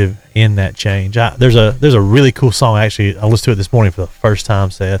active in that change. There's a really cool song, actually. I listened to it this morning for the first time,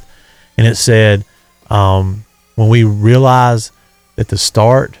 Seth, and it said, when we realize that the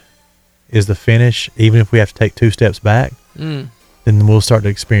start is the finish, even if we have to take 2 steps back, then we'll start to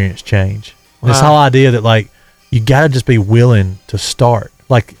experience change. Wow. This whole idea that, like, you got to just be willing to start.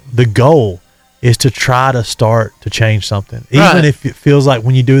 Like, the goal is to try to start to change something. Even if it feels like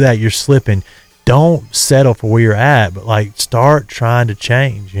when you do that, you're slipping, don't settle for where you're at, but, like, start trying to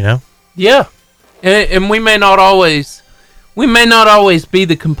change, Yeah. And we may not always be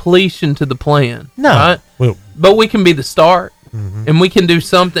the completion to the plan. No. Right? But we can be the start. Mm-hmm. And we can do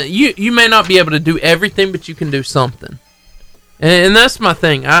something. You may not be able to do everything, but you can do something. And that's my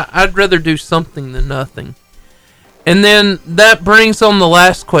thing. I'd rather do something than nothing. And then that brings on the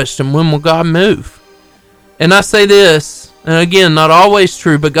last question. When will God move? And I say this, and again, not always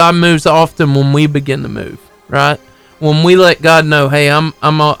true, but God moves often when we begin to move, right? When we let God know, hey, I'm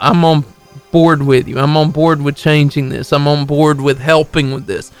on board with you. I'm on board with changing this. I'm on board with helping with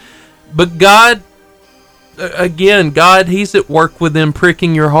this. But God, again, God, He's at work within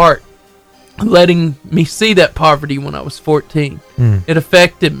pricking your heart, letting me see that poverty when I was 14. It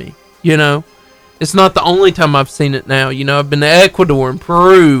affected me, you know. It's not the only time I've seen it now. You know, I've been to Ecuador and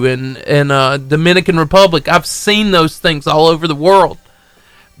Peru and Dominican Republic. I've seen those things all over the world.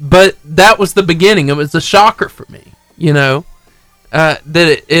 But that was the beginning. It was a shocker for me, you know,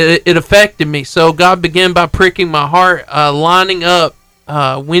 that it affected me. So God began by pricking my heart, lining up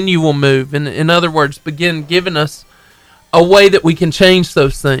when you will move. And in other words, begin giving us a way that we can change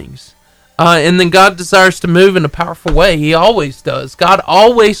those things. And then God desires to move in a powerful way. He always does. God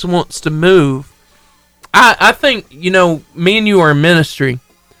always wants to move. I think, you know, me and you are in ministry,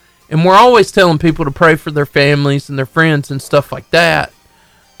 and we're always telling people to pray for their families and their friends and stuff like that.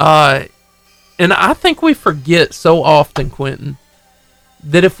 And I think we forget so often, Quentin,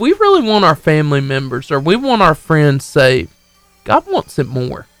 that if we really want our family members or we want our friends saved, God wants it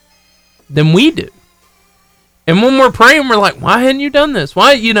more than we do. And when we're praying, we're like, why hadn't you done this?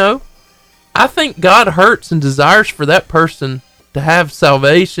 Why, you know? I think God hurts and desires for that person to have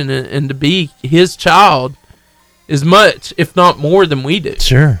salvation and to be His child as much, if not more, than we do.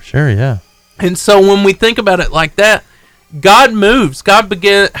 Sure, yeah. And so when we think about it like that, God moves. How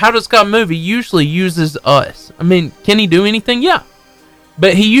does God move? He usually uses us. I mean, can He do anything? Yeah.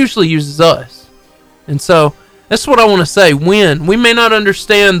 But He usually uses us. And so that's what I want to say. When. We may not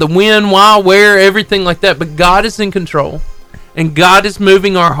understand the when, why, where, everything like that, but God is in control. And God is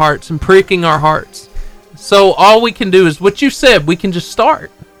moving our hearts and pricking our hearts. So all we can do is what you said. We can just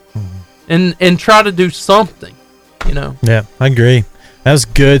start and try to do something, you know. Yeah, I agree. That was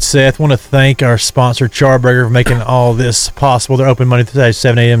good, Seth. I want to thank our sponsor, Charburger, for making all this possible. They're open Monday through Saturday,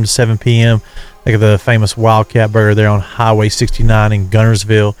 7 a.m. to 7 p.m. Think of the famous Wildcat Burger there on Highway 69 in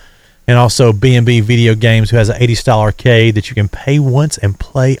Gunnersville. And also B&B Video Games, who has an 80-style arcade that you can pay once and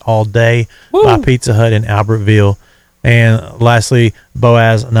play all day. Woo. By Pizza Hut in Albertville. And lastly,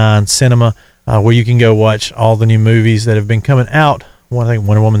 Boaz 9 Cinema, where you can go watch all the new movies that have been coming out. I think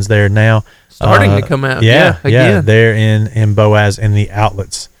Wonder Woman's there now. Starting to come out. Yeah, they're in Boaz in the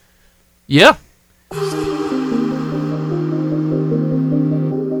outlets. Yeah.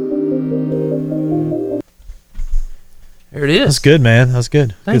 There it is. That's good, man. That's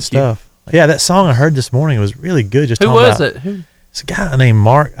good. Thank good stuff. You. Yeah, that song I heard this morning was really good. Just who was it? It's a guy named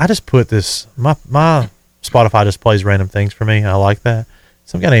Mark. I just put this. My Spotify just plays random things for me. I like that.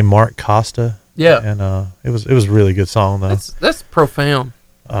 Some guy named Mark Costa. Yeah, and it was a really good song though. That's profound.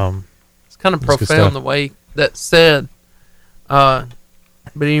 It's kind of profound the way that's said. But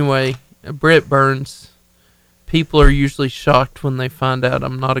anyway, Brett Burns. People are usually shocked when they find out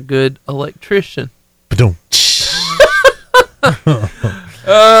I'm not a good electrician. Ba-dum.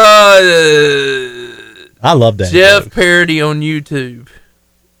 I love that. Jeff Parody on YouTube.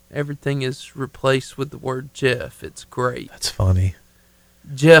 Everything is replaced with the word Jeff. It's great. That's funny.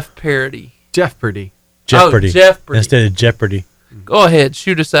 Jeff Parody. Jeopardy. Jeopardy. Jeopardy. Instead of Jeopardy. Go ahead,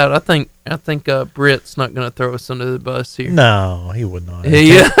 shoot us out. I think Britt's not going to throw us under the bus here. No, he would not.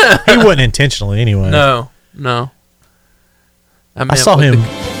 Yeah. He wouldn't intentionally anyway. No. I saw him.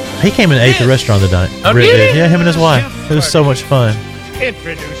 He came and ate the restaurant the night. Oh, did he? Yeah, him and his wife. It was so much fun.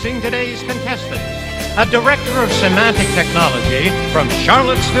 Introducing today's contestants. A director of semantic technology from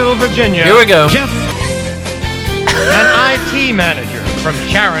Charlottesville, Virginia. Here we go. Jeff. An IT manager from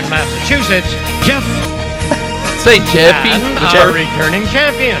Sharon, Massachusetts. Jeff. Say Jeffy. And our returning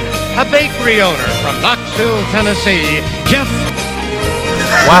champion. A bakery owner from Knoxville, Tennessee. Jeff.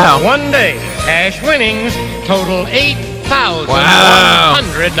 Wow. One day, cash winnings total $8,100.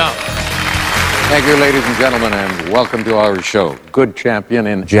 Thank you, ladies and gentlemen, and welcome to our show. Good champion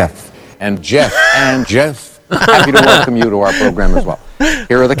in Jeff. And Jeff and Jeff, happy to welcome you to our program as well.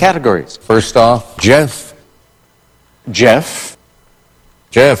 Here are the categories. First off, Jeff, Jeff,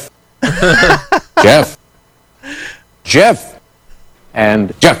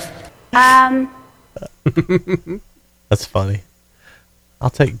 and Jeff. That's funny.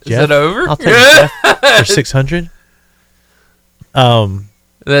 I'll take Jeff. Is it over? I'll take Jeff for 600.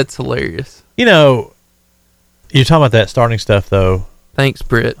 That's hilarious. You know, you're talking about that starting stuff, though. Thanks,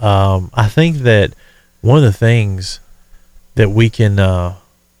 Britt. I think that one of the things that we can, we're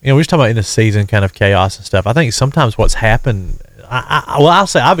just talking about in the season kind of chaos and stuff. I think sometimes what's happened, I'll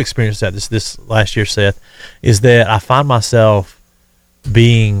say I've experienced that this last year, Seth, is that I find myself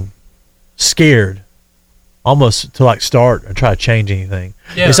being scared almost to like start or try to change anything.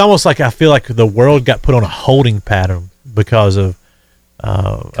 Yeah. It's almost like I feel like the world got put on a holding pattern because of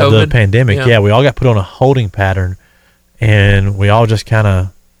the pandemic. Yeah, we all got put on a holding pattern, and we all just kind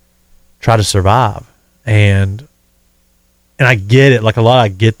of try to survive. And I get it. Like I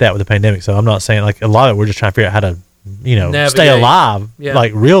get that with the pandemic. So I'm not saying like a lot of it, we're just trying to figure out how to, navigate. Stay alive,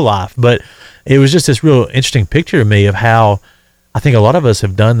 like real life. But it was just this real interesting picture to me of how I think a lot of us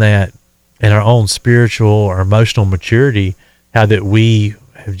have done that in our own spiritual or emotional maturity, how that we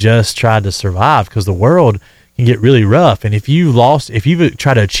have just tried to survive because the world can get really rough. And if you've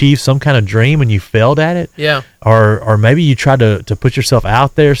tried to achieve some kind of dream and you failed at it, or maybe you tried to put yourself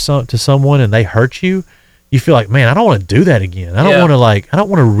out there to someone and they hurt you, you feel like, man, I don't want to do that again. I don't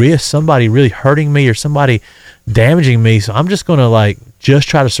want to risk somebody really hurting me or somebody damaging me. So I'm just going to just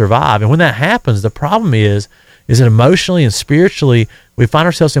try to survive. And when that happens, the problem is that emotionally and spiritually, we find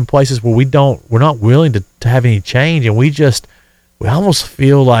ourselves in places where we're not willing to have any change. And we almost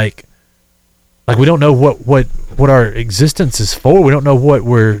feel like we don't know what our existence is for. We don't know what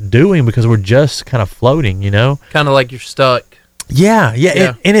we're doing because we're just kind of floating, Kind of like you're stuck. Yeah.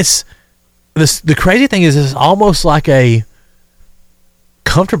 And it's, the crazy thing is it's almost like a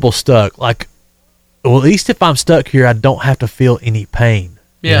comfortable stuck. Like, well, at least if I'm stuck here, I don't have to feel any pain.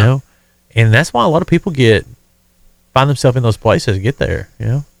 Yeah. And that's why a lot of people find themselves in those places, get there,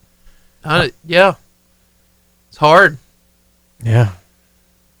 Yeah. It's hard. Yeah.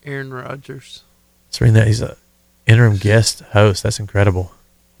 Aaron Rodgers. It's reading that he's an interim guest host. That's incredible.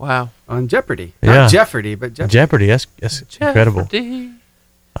 Wow. On Jeopardy. Yeah. Not Jeopardy, but Jeopardy. Jeopardy. That's incredible.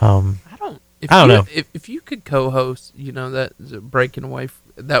 I don't know. know. If you could co-host, that breaking away,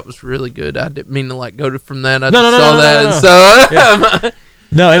 that was really good. I didn't mean to go from that. I saw that. So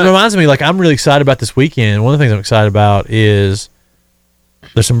no, it reminds me. I'm really excited about this weekend. One of the things I'm excited about is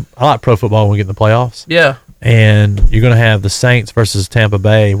I like pro football when we get in the playoffs. Yeah. And you're going to have the Saints versus Tampa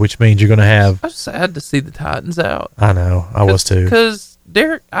Bay, which means you're going to have. I was sad to see the Titans out. I know. I was too. Because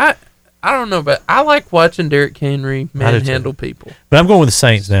Derek, I don't know, but I like watching Derrick Henry manhandle people. But I'm going with the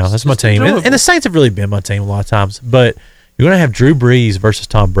Saints now. That's my team. And the Saints have really been my team a lot of times. But you're going to have Drew Brees versus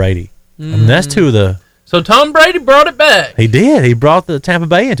Tom Brady. I mean, that's two of the. So Tom Brady brought it back. He did. He brought the Tampa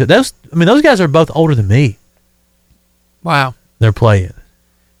Bay into it. Those guys are both older than me. Wow. They're playing.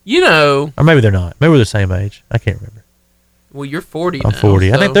 Or maybe they're not. Maybe we're the same age. I can't remember. Well, you're 40 I'm 40.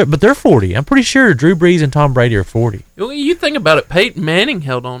 So. I think they're 40. I'm pretty sure Drew Brees and Tom Brady are 40. Well, you think about it. Peyton Manning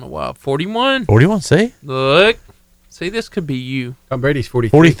held on a while. 41. 41, see? Look. See, this could be you. Tom Brady's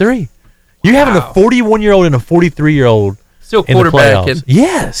 43. 43. You're having a 41-year-old and a 43-year-old still quarterbacking.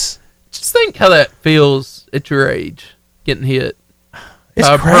 Yes. Just think how that feels at your age, getting hit. It's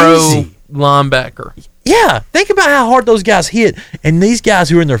by crazy. A pro linebacker. Yeah. Think about how hard those guys hit. And these guys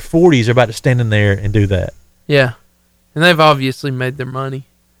who are in their 40s are about to stand in there and do that. Yeah. And they've obviously made their money.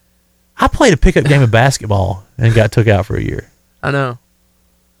 I played a pickup game of basketball and got took out for a year. I know.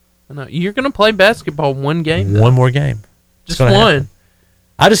 You're going to play basketball one game, though. One more game. Just one.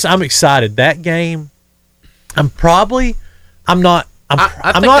 Happen. I'm excited. That game, I'm not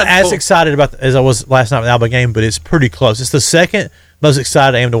as excited about as I was last night with the Alabama game, but it's pretty close. It's the second most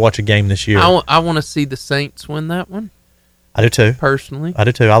excited I am to watch a game this year. I want to see the Saints win that one. I do too. Personally. I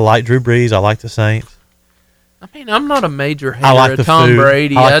do too. I like Drew Brees. I like the Saints. I mean, I'm not a major hater of Tom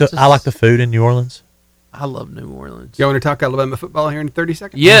Brady. I like the food in New Orleans. I love New Orleans. You want to talk Alabama football here in 30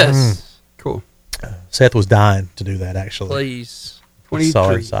 seconds? Yes. Mm-hmm. Cool. Seth was dying to do that, actually. Please. 23.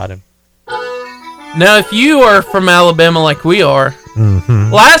 Saw inside him. Now, if you are from Alabama like we are,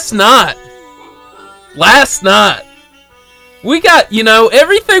 last night, we got,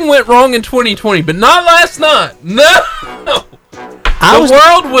 everything went wrong in 2020, but not last night. No. The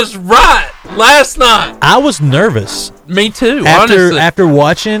world was right last night. I was nervous. Me too, honestly. After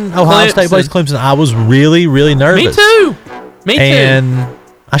watching Ohio State play Clemson, I was really, really nervous. Me too. And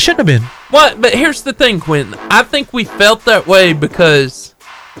I shouldn't have been. But here's the thing, Quentin. I think we felt that way because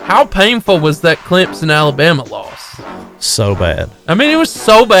how painful was that Clemson-Alabama loss? So bad. I mean, it was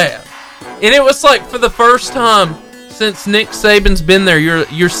so bad. And it was like for the first time since Nick Saban's been there,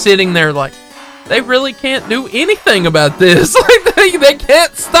 you're sitting there like, they really can't do anything about this. Like they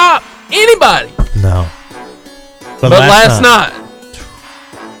can't stop anybody. No. But last night,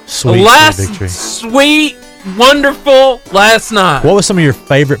 sweet victory. Sweet, wonderful last night. What was some of your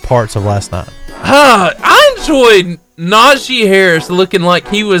favorite parts of last night? I enjoyed Najee Harris looking like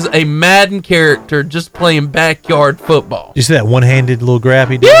he was a Madden character just playing backyard football. Did you see that one-handed little grab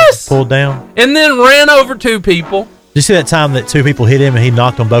he did? Yes! Pulled down? And then ran over two people. Did you see that time that two people hit him and he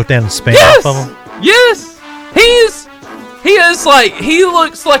knocked them both down and spun off of them? Yes! He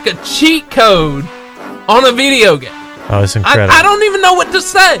looks like a cheat code on a video game. Oh, it's incredible. I don't even know what to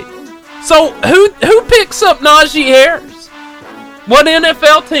say. So who picks up Najee Harris? What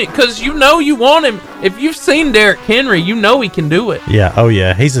NFL team? Because you know you want him. If you've seen Derrick Henry, you know he can do it. Yeah. Oh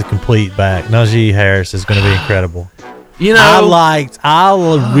yeah. He's a complete back. Najee Harris is going to be incredible. You know,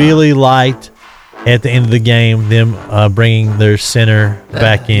 I really liked at the end of the game them bringing their center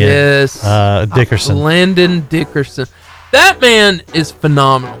back in. Yes. Dickerson. Landon Dickerson. That man is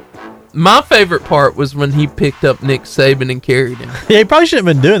phenomenal. My favorite part was when he picked up Nick Saban and carried him. Yeah, he probably shouldn't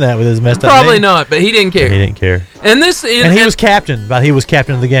have been doing that with his messed up Probably name. not, but he didn't care. He didn't care. And he was captain, but he was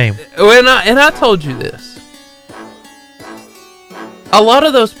captain of the game. And I told you this. A lot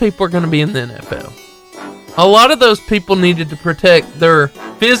of those people are going to be in the NFL. A lot of those people needed to protect their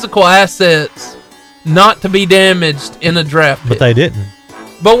physical assets not to be damaged in a draft But they didn't.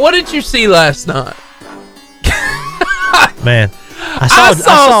 But what did you see last night? Man. I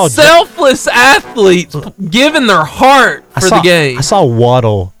saw selfless athletes giving their heart for the game. I saw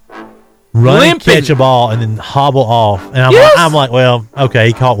Waddle run and catch a ball and then hobble off. And I'm like, well, okay,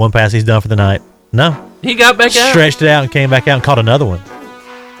 he caught one pass. He's done for the night. No. He got back out. Stretched it out and came back out and caught another one.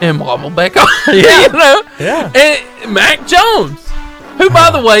 And wobbled back on. Yeah. You know? Yeah. And Mac Jones, who,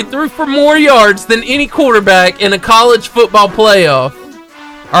 by the way, threw for more yards than any quarterback in a college football playoff.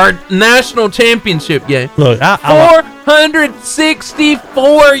 Our national championship game. Look,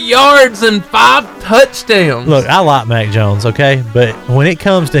 464 yards and 5 touchdowns. Look, I like Mac Jones, okay? But when it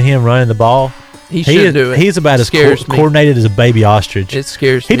comes to him running the ball, he should do it. He's about as coordinated as a baby ostrich. It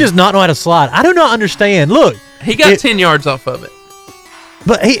scares me. He does not know how to slide. I do not understand. Look. He got 10 yards off of it.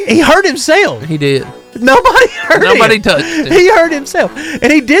 But he hurt himself. He did. Nobody hurt him. Nobody touched him. He hurt himself.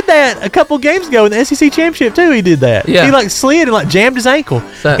 And he did that a couple games ago in the SEC Championship, too. He did that. Yeah. He, slid and, jammed his ankle.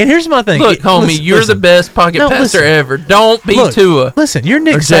 And here's my thing. Look, homie, you're the best pocket passer ever. Don't be Tua. Listen, you're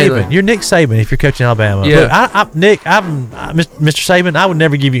Nick Saban. You're Nick Saban if you're coaching Alabama. Yeah. Look, Nick, Mr. Saban, I would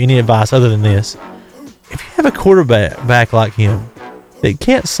never give you any advice other than this. If you have a quarterback like him that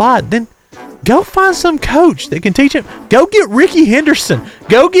can't slide, then go find some coach that can teach him. Go get Ricky Henderson.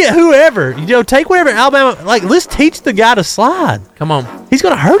 Go get whoever. Take whatever Alabama. Let's teach the guy to slide. Come on. He's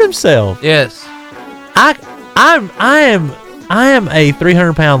gonna hurt himself. Yes. I am a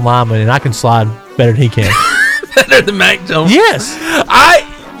 300-pound lineman and I can slide better than he can. Better than Mac Jones. Yes.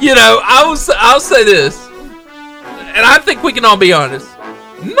 I'll say this, and I think we can all be honest.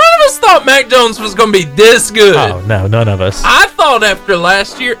 None of us thought Mac Jones was going to be this good. Oh, no, none of us. I thought after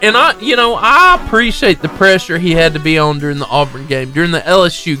last year, and I appreciate the pressure he had to be on during the Auburn game, during the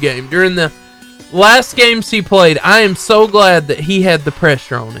LSU game, during the last games he played. I am so glad that he had the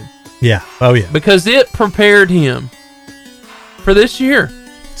pressure on him. Yeah. Oh, yeah. Because it prepared him for this year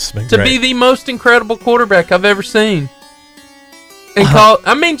to be the most incredible quarterback I've ever seen. And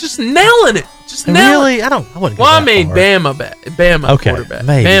just nailing it. Really? I wouldn't go that far. Bama quarterback.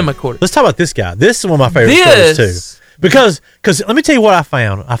 Maybe. Bama quarterback. Let's talk about this guy. This is one of my favorite stories, too. Because let me tell you what I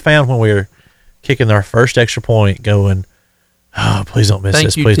found. I found when we were kicking our first extra point going, oh, please don't miss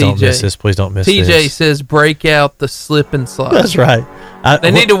this. Please don't miss this. Please don't miss this. TJ says break out the slip and slide. That's right.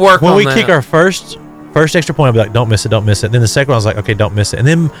 They need to work on that. When we kick our first extra point, I'd be like, don't miss it, don't miss it. Then the second one, I was like, okay, don't miss it. And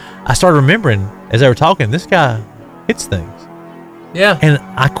then I started remembering, as they were talking, this guy hits things. Yeah. And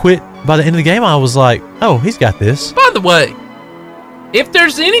I quit. By the end of the game, I was like, oh, he's got this. By the way, if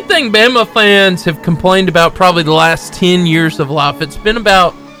there's anything Bama fans have complained about probably the last 10 years of life, it's been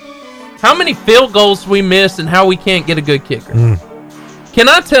about how many field goals we miss and how we can't get a good kicker. Can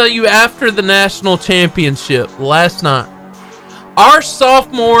I tell you, after the national championship last night, our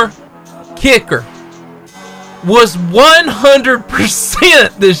sophomore kicker was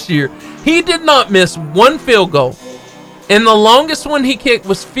 100% this year. He did not miss one field goal. And the longest one he kicked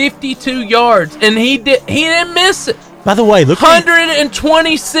was 52 yards, and he didn't miss it. By the way, look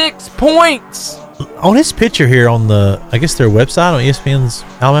 126 points. On his picture here on I guess their website on ESPN's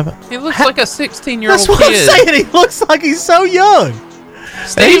Alabama. He looks like a 16-year-old kid. That's what I'm saying. He looks like he's so young.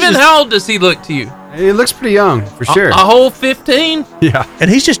 Steven, how old does he look to you? He looks pretty young, for sure. A whole 15? Yeah. And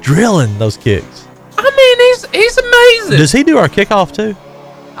he's just drilling those kicks. I mean, he's amazing. Does he do our kickoff too?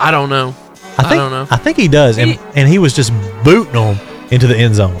 I don't know. I don't know. I think he does, and he was just booting them into the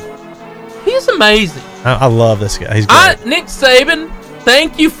end zone. He's amazing. I love this guy. He's great. Nick Saban,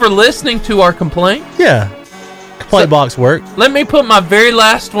 thank you for listening to our complaint. Yeah. Complaint box work. Let me put my very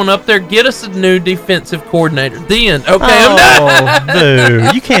last one up there. Get us a new defensive coordinator. The end. Okay, I'm done.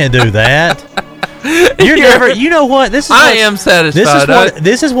 Dude, you can't do that. You're never. You know what? This is. I am satisfied.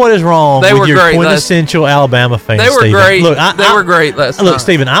 This is what is wrong with your quintessential Alabama fans. They were Steven. great. Look, they were great last time. Look,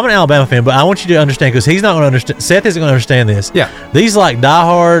 Steven, I'm an Alabama fan, but I want you to understand because he's not going to understand. Seth isn't going to understand this. Yeah. These like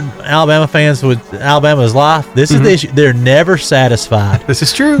diehard Alabama fans with Alabama's life. This is the issue. They're never satisfied. This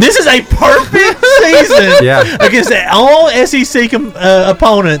is true. This is a perfect season against all SEC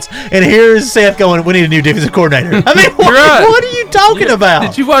opponents, and here's Seth going, "We need a new defensive coordinator." I mean, what are you talking about?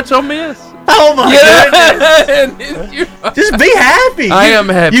 Did you watch Ole Miss? Oh my goodness! Just be happy. I am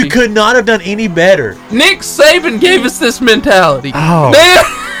happy. You could not have done any better. Nick Saban gave us this mentality. Oh, man.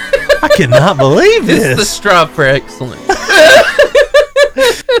 I cannot believe this. It's the Strive for Excellence.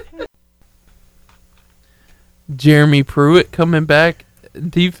 Jeremy Pruitt coming back,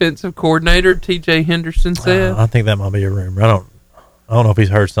 defensive coordinator. T.J. Henderson said. I think that might be a rumor. I don't know if he's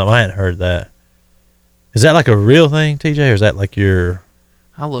heard something. I hadn't heard that. Is that like a real thing, TJ, or is that like your?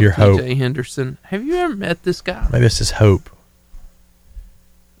 I love T.J. Henderson. Have you ever met this guy? Maybe it's his hope.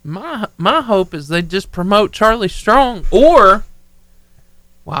 My hope is they just promote Charlie Strong, or,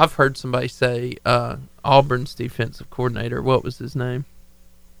 well, I've heard somebody say Auburn's defensive coordinator. What was his name?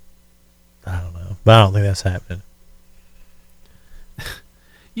 I don't know, but I don't think that's happening.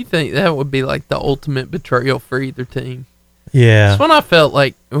 You think that would be like the ultimate betrayal for either team? Yeah. That's when I felt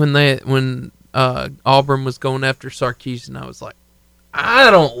like when Auburn was going after Sarkisian, I was like,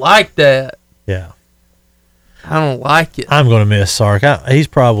 I don't like that. Yeah. I don't like it. I'm going to miss Sark. He's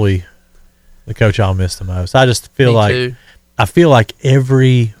probably the coach I'll miss the most. I just feel I feel like I'm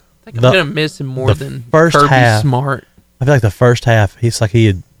going to miss him more than Kirby Smart. I feel like the first half, he's like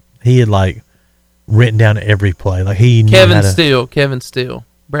he had like written down every play. Like he knew Kevin Steele.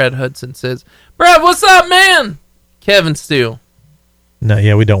 Brad Hudson says, Brad, what's up, man? Kevin Steele. No,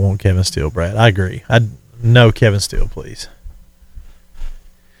 yeah, we don't want Kevin Steele, Brad. I agree. No Kevin Steele, please.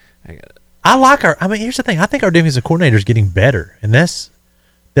 I like here's the thing. I think our defensive coordinator is getting better, and that's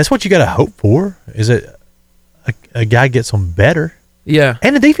what you got to hope for. Is that a guy gets them better? Yeah.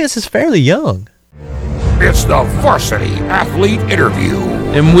 And the defense is fairly young. It's the Varsity Athlete Interview,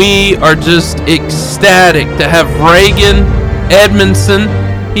 and we are just ecstatic to have Reagan Edmondson.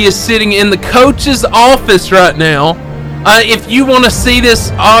 He is sitting in the coach's office right now. If you want to see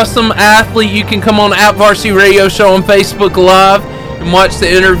this awesome athlete, you can come on at Varsity Radio Show on Facebook Live and watch the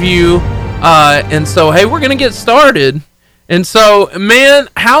interview. And so, hey, we're going to get started. And so, man,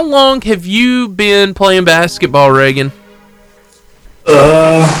 how long have you been playing basketball, Reagan?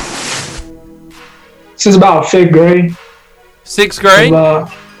 Since about 5th grade. 6th grade?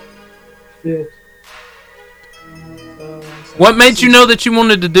 Yeah. What made you know that you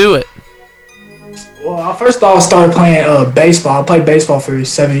wanted to do it? Well, first off, I started playing baseball. I played baseball for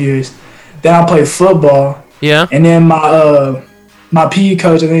 7 years. Then I played football. Yeah. And then my PE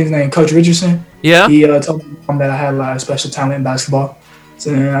coach, I think his name Coach Richardson. Yeah. He told me that I had a lot of special talent in basketball. So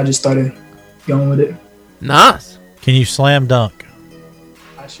then I just started going with it. Nice. Can you slam dunk?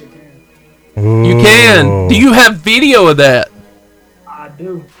 I sure can. Ooh. You can. Do you have video of that? I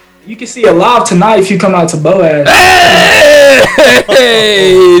do. You can see it live tonight if you come out to Boaz.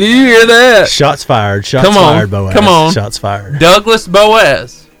 Hey, do you hear that? Shots fired. Shots fired, Boaz. Come on. Shots fired. Douglas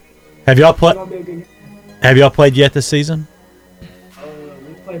Boaz. Have y'all played yet this season?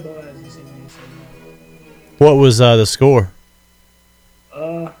 We played Boaz this season. What was the score?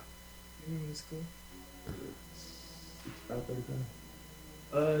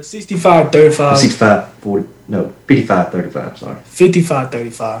 65-35. 55-35, sorry.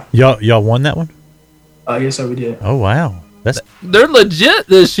 55-35. Y'all won that one? Yes, sir, we did. Oh, wow. They're legit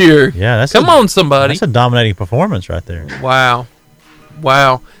this year. Yeah, Come on, somebody. That's a dominating performance right there. Wow.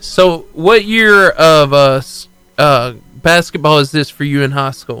 So, what year of basketball is this for you in high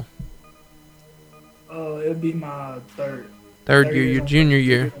school? It'll be my third year, your junior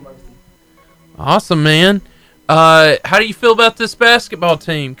year. Awesome, man. How do you feel about this basketball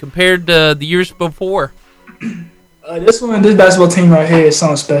team compared to the years before? This basketball team right here is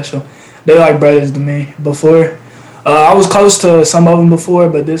something special. They like brothers to me. Before, I was close to some of them before,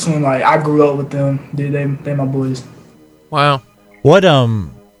 but this one, like, I grew up with them. They my boys. Wow. What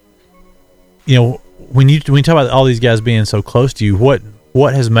when you talk about all these guys being so close to you, what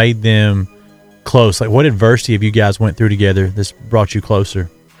has made them close? Like, what adversity have you guys went through together that's brought you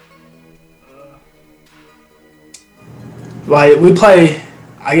closer? Like, we play,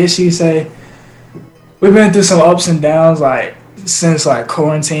 I guess you could say, we've been through some ups and downs, like, since, like,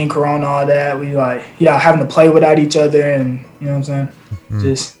 quarantine, corona, all that. We, like, having to play without each other, and, you know what I'm saying? Mm-hmm.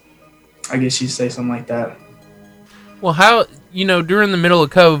 Just, I guess you'd say something like that. Well, how, during the middle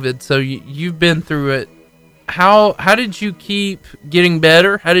of COVID, so you've been through it, how did you keep getting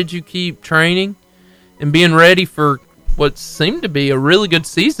better? How did you keep training? and being ready for what seemed to be a really good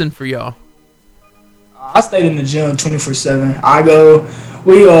season for y'all? I stayed in the gym 24/7.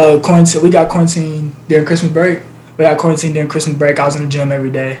 We got quarantined during Christmas break. I was in the gym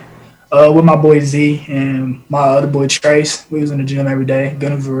every day with my boy Z and my other boy Trace. We was in the gym every day,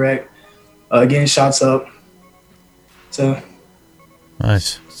 gunning for rec, getting shots up. So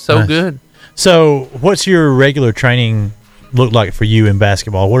nice, so good. So, what's your regular training look like for you in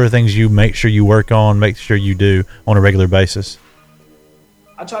basketball? What are things you make sure you work on, make sure you do on a regular basis?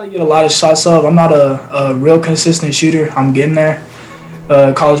 I try to get a lot of shots up. I'm not a real consistent shooter. I'm getting there.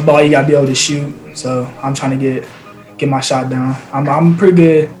 College ball, you gotta be able to shoot. So I'm trying to get my shot down. I'm pretty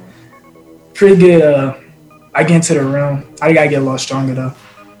good. I get into the rim. I gotta get a lot stronger though.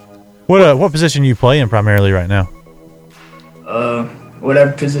 What position you play in primarily right now?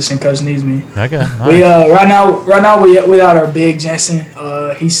 Whatever position coach needs me. Okay. Nice. We right now we without our big Jensen.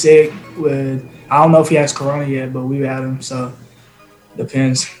 He's sick with, I don't know if he has corona yet, but we had him, so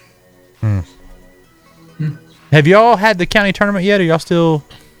depends. Have y'all had the county tournament yet? Are y'all still?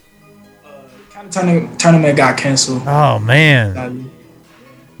 County tournament got canceled. Oh man,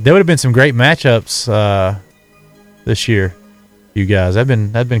 there would have been some great matchups this year. You guys, that'd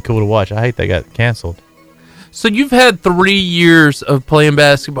been cool to watch. I hate they got canceled. So you've had 3 years of playing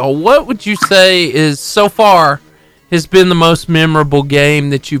basketball. What would you say is so far has been the most memorable game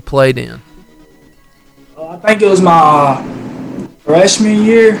that you played in? I think it was my freshman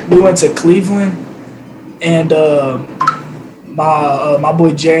year. We went to Cleveland, and my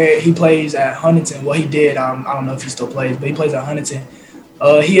boy Jared, he plays at Huntington. Well, he did. I don't know if he still plays, but he plays at Huntington.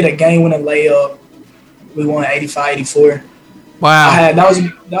 He had a game-winning layup. We won 85-84. Wow. That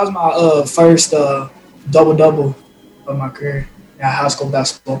was my first double-double of my career in high school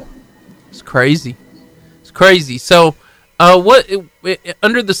basketball. It's crazy. So, what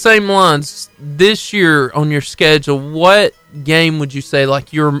under the same lines this year on your schedule? What game would you say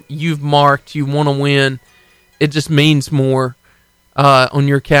you've marked? You want to win? It just means more on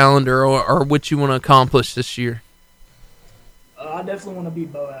your calendar, or what you want to accomplish this year. I definitely want to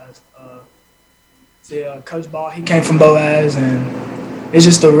beat Boaz. Coach Ball, he came from Boaz, and it's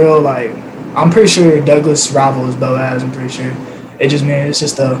just a real I'm pretty sure Douglas rivals Boaz. I'm pretty sure. It's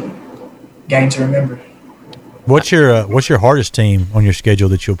just a game to remember. What's your hardest team on your schedule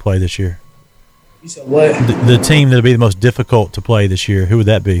that you'll play this year? You said what? The team that'll be the most difficult to play this year. Who would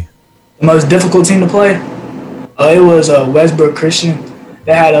that be? The most difficult team to play? It was Westbrook Christian.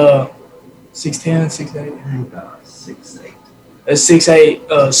 They had 6'10", 6'8". 6'8". A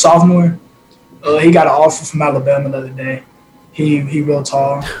 6'8" sophomore. He got an offer from Alabama the other day. He real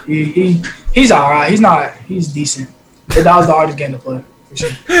tall. He's all right. He's decent. But that was the hardest game to play for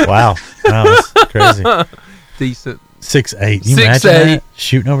sure. Wow, that's crazy. Decent. 6'8". You imagine that?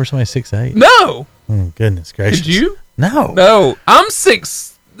 Shooting over somebody 6'8"? No. Oh, goodness gracious. Did you? No. I'm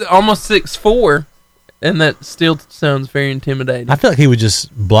almost 6'4", and that still sounds very intimidating. I feel like he would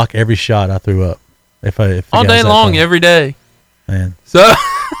just block every shot I threw up. If all day long, every day. Man. So,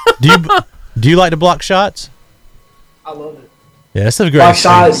 do you like to block shots? I love it. Yeah, that's a great block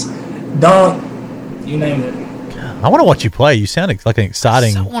shots, dunk, you name it. I want to watch you play. You sound like an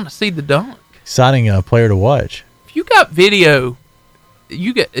exciting. I want to see the dunk. Exciting player to watch. If you got video,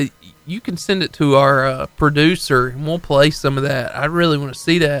 you can send it to our producer, and we'll play some of that. I really want to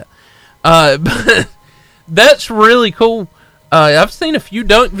see that. But that's really cool. I've seen a few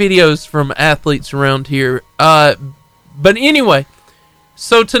dunk videos from athletes around here. But anyway,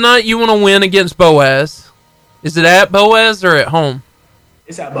 so tonight you want to win against Boaz. Is it at Boaz or at home?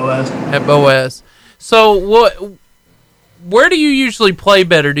 It's at Boaz. At Boaz. So where do you usually play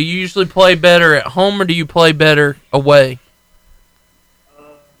better? Do you usually play better at home, or do you play better away?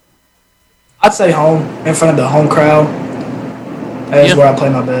 I'd say home, in front of the home crowd. That's where I play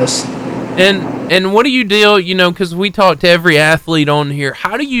my best. And what do you deal, because we talk to every athlete on here,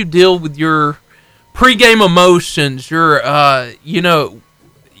 how do you deal with your pregame emotions, your,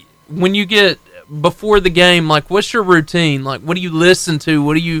 when you get before the game, what's your routine? What do you listen to?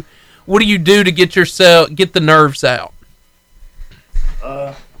 What do you do to get the nerves out?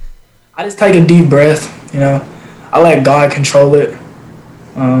 I just take a deep breath, I let God control it.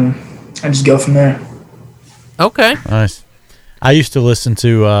 I just go from there. Okay. Nice. I used to listen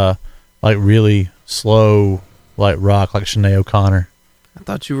to really slow rock, like Sinead O'Connor. I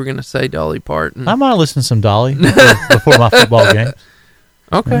thought you were going to say Dolly Parton. I might listen to some Dolly before my football games.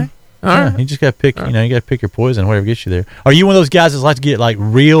 Okay. All right. You just got to pick, you got to pick your poison, whatever gets you there. Are you one of those guys that like to get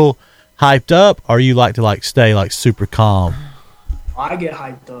real hyped up, or you like to stay super calm? I get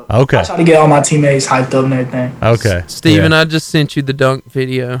hyped up. Okay. I try to get all my teammates hyped up and everything. Okay. Steven, I just sent you the dunk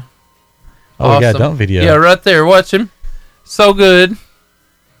video. Oh, we got a dunk video. Yeah, right there. Watch him. So good.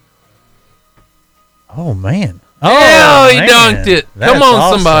 Oh, man. Oh, he dunked it. That's Come on,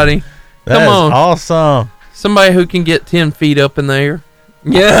 awesome. somebody. Come on. Awesome. Somebody who can get 10 feet up in the air.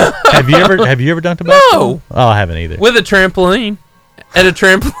 Yeah. Have you ever dunked a basketball? No. Oh, I haven't either. With a trampoline. At a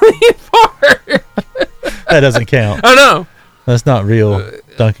trampoline park. That doesn't count. I know. That's not real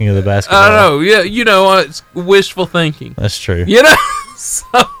dunking of the basketball. I know. Yeah, it's wishful thinking. That's true. So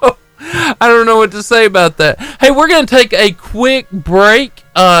I don't know what to say about that. Hey, we're going to take a quick break,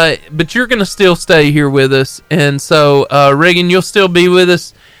 but you're going to still stay here with us. And so, Reagan, you'll still be with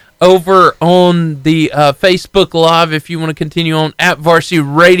us over on the Facebook Live if you want to continue on at Varsity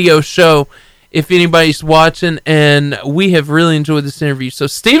Radio Show if anybody's watching. And we have really enjoyed this interview. So,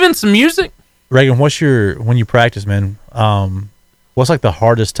 Steven, some music? Reagan, when you practice, man, what's like the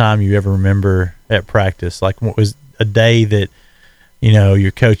hardest time you ever remember at practice? Like, what was a day that,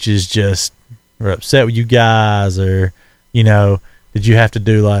 your coaches just were upset with you guys, or, did you have to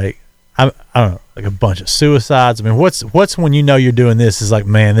do like, I don't know, like a bunch of suicides? I mean, what's when you're doing this is like,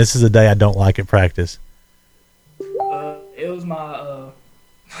 man, this is a day I don't like at practice? It was my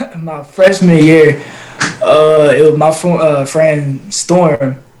my freshman year. It was my friend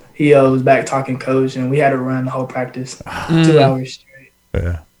Storm. He was back talking coach, and we had to run the whole practice 2 hours straight.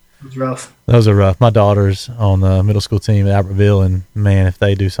 Yeah. It was rough. Those are rough. My daughter's on the middle school team at Albertville, and man, if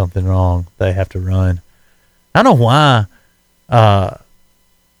they do something wrong, they have to run. I don't know why.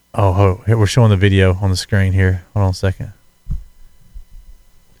 Here, we're showing the video on the screen here. Hold on a second.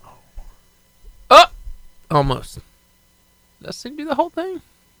 Oh, almost. Let's see, do the whole thing.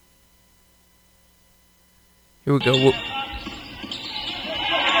 Here we go.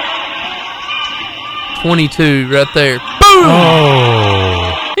 22 right there. Boom!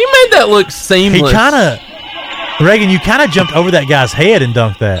 Oh. He made that look seamless. Reagan, you kind of jumped over that guy's head and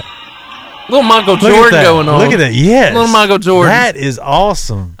dunked that. Little Michael Jordan going on. Look at that. Yes. Little Michael Jordan. That is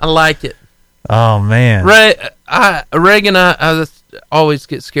awesome. I like it. Oh, man. Reagan, I always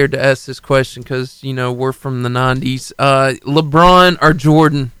get scared to ask this question because, we're from the 90s. LeBron or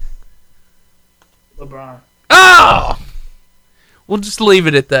Jordan? LeBron. Oh! We'll just leave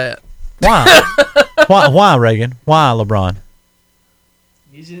it at that. Why? Why, Reagan? Why LeBron?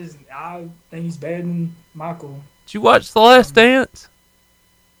 I think he's better than Michael. Did you watch The Last Dance?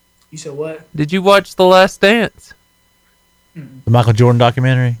 You said what? Did you watch The Last Dance? The Michael Jordan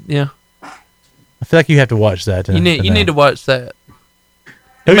documentary? Yeah. I feel like you have to watch that. You need to watch that.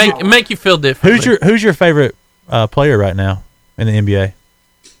 Make you feel different. Who's your favorite player right now in the NBA?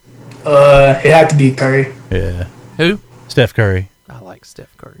 It had to be Curry. Yeah. Who? Steph Curry. I like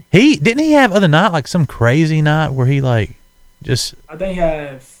Steph Curry. Didn't he have other night like some crazy night where he just? I think he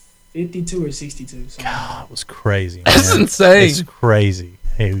had 52 or 62. God, it was crazy. That's insane. It's crazy.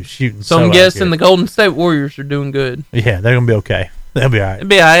 He was shooting. So I'm guessing the Golden State Warriors are doing good. Yeah, they're gonna be okay. They'll be all right. They'll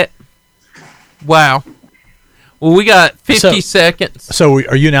be all right. Wow. Well, we got 50 seconds. So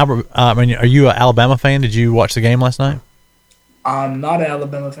are you are you an Alabama fan? Did you watch the game last night? I'm not an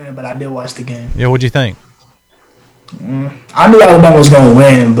Alabama fan, but I did watch the game. Yeah, what'd you think? I knew Alabama was going to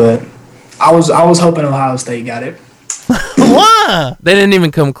win, but I was hoping Ohio State got it. Why? They didn't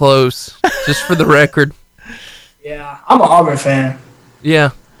even come close, just for the record. Yeah, I'm an Auburn fan.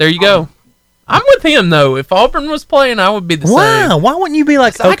 Yeah, there you go. I'm with him, though. If Auburn was playing, I would be the same. Why wouldn't you be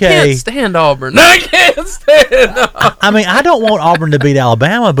like, okay? I can't stand Auburn. I can't stand Auburn. I mean, I don't want Auburn to beat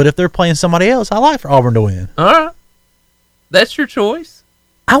Alabama, but if they're playing somebody else, I like for Auburn to win. All right. That's your choice.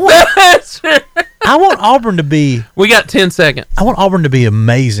 I want Auburn to be... We got 10 seconds. I want Auburn to be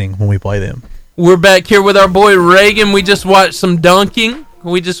amazing when we play them. We're back here with our boy Reagan. We just watched some dunking.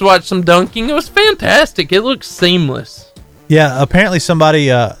 It was fantastic. It looks seamless. Yeah, apparently somebody,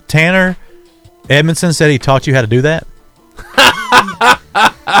 Tanner Edmondson, said he taught you how to do that.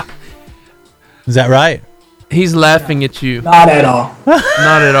 Is that right? He's laughing at you. Not at all.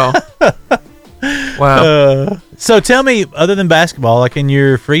 Not at all. Wow. So tell me, other than basketball, like in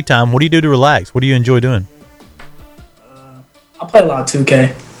your free time, what do you do to relax? What do you enjoy doing? I play a lot of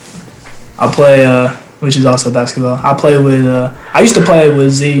 2K. I play, which is also basketball. I play with, I used to play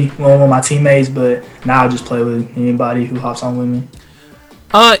with Z, one of my teammates, but now I just play with anybody who hops on with me.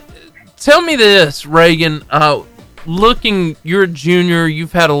 Tell me this, Reagan. You're a junior.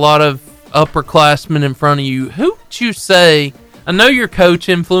 You've had a lot of upperclassmen in front of you. Who would you say, I know your coach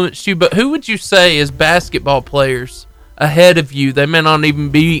influenced you, but who would you say as basketball players ahead of you, they may not even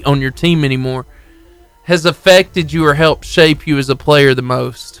be on your team anymore, has affected you or helped shape you as a player the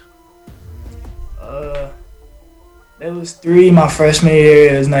most? There was 3 my freshman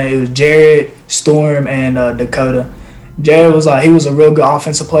year. It was Jared, Storm, and Dakota. Jared was he was a real good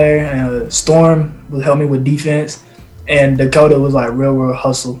offensive player, and Storm would help me with defense, and Dakota was real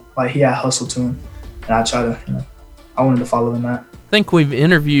hustle. He had hustle to him, and I try to, I wanted to follow in that. I think we've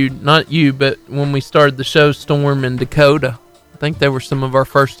interviewed, not you, but when we started the show, Storm and Dakota. I think they were some of our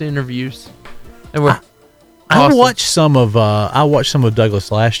first interviews. They were. Awesome. I watched some of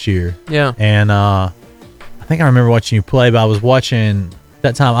Douglas last year. Yeah, and I think I remember watching you play, but I was watching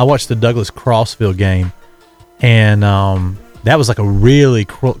that time. I watched the Douglas Crossville game. And that was a really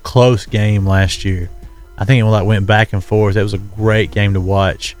close game last year. I think it went back and forth. It was a great game to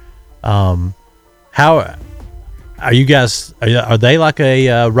watch. How are you guys? Are they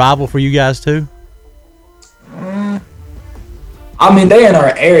a rival for you guys too? I mean, they in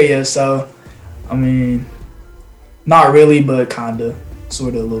our area, so not really, but kinda,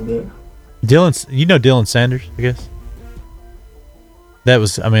 sorta, a little bit. Dylan Sanders, I guess. I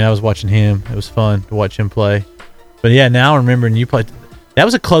was watching him. It was fun to watch him play. But yeah, now I'm remembering you played. That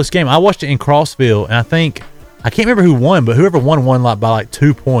was a close game. I watched it in Crossville, and I can't remember who won, but whoever won by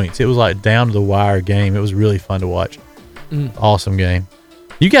 2 points. It was down to the wire game. It was really fun to watch. Awesome game.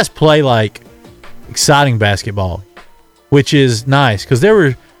 You guys play exciting basketball, which is nice because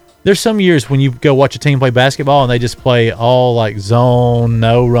there's some years when you go watch a team play basketball and they just play all zone,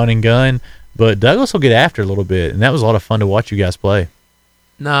 no running gun. But Douglas will get after a little bit, and that was a lot of fun to watch you guys play.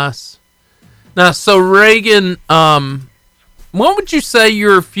 Nice. Now, so Reagan, what would you say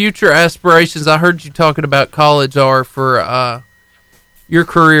your future aspirations? I heard you talking about college are for your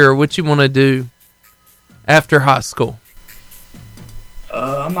career. What you want to do after high school?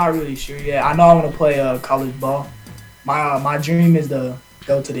 I'm not really sure yet. I know I want to play college ball. My dream is to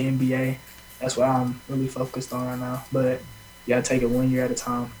go to the NBA. That's what I'm really focused on right now. But you gotta take it 1 year at a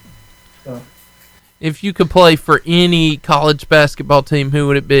time. So, if you could play for any college basketball team, who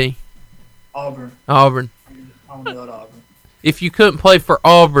would it be? Auburn. I want to go to Auburn. If you couldn't play for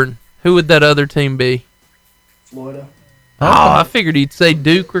Auburn, who would that other team be? Florida. Oh, I figured he'd say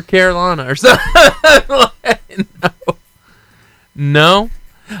Duke or Carolina or something. No.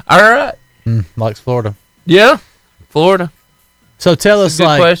 All right. Likes Florida. Yeah, Florida. So tell us,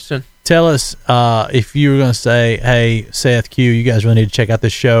 good question. Tell us if you were going to say, hey, Seth, Q, you guys really need to check out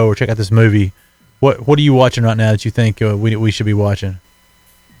this show or check out this movie. What are you watching right now that you think we should be watching?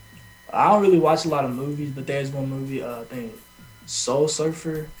 I don't really watch a lot of movies, but there's one movie, I think, Soul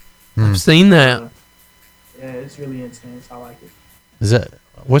Surfer. I've seen that. Yeah, it's really intense. I like it.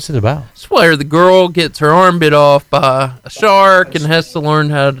 What's it about? It's where the girl gets her arm bit off by a shark and has to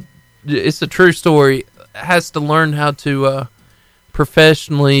learn how to. It's a true story. Has to learn how to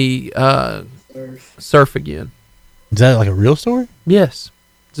professionally surf again. Is that a real story? Yes,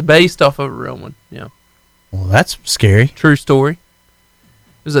 it's based off of a real one. Yeah. Well, that's scary. True story.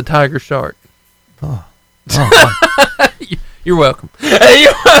 It was a tiger shark. Oh. You're welcome.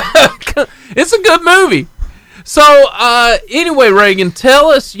 It's a good movie. So, anyway, Reagan,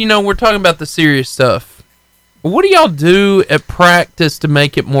 tell us, we're talking about the serious stuff. What do y'all do at practice to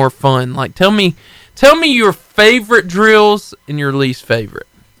make it more fun? Tell me your favorite drills and your least favorite.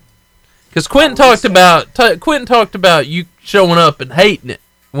 Because Quentin talked about you showing up and hating it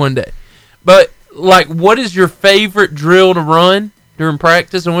one day. But, what is your favorite drill to run during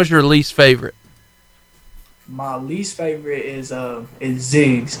practice, and what's your least favorite? My least favorite is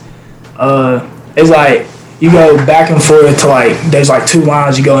zigs. It's you go back and forth to there's 2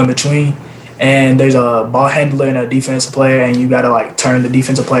 lines you go in between, and there's a ball handler and a defensive player, and you gotta turn the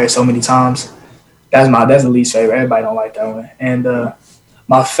defensive player so many times. That's the least favorite. Everybody don't like that one. And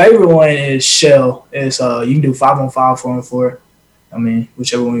my favorite one is shell. It's you can do 5-on-5, 4-on-4. I mean,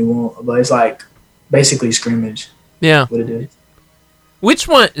 whichever one you want, but it's basically scrimmage. Yeah. What it is. Which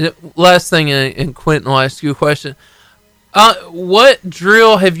one? Last thing, and Quentin will ask you a question. What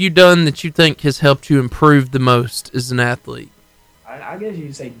drill have you done that you think has helped you improve the most as an athlete? I guess you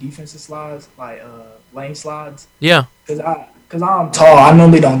could say defensive slides, lane slides. Yeah. Because I'm tall, I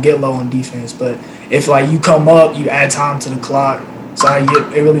normally don't get low on defense, but if you come up, you add time to the clock, so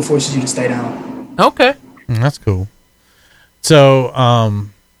it really forces you to stay down. Okay. That's cool. So,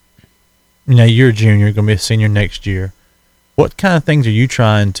 you're a junior, you're going to be a senior next year. What kind of things are you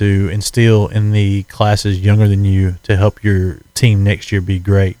trying to instill in the classes younger than you to help your team next year be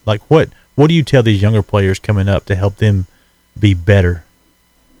great? What do you tell these younger players coming up to help them be better?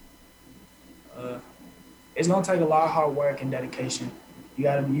 It's gonna take a lot of hard work and dedication.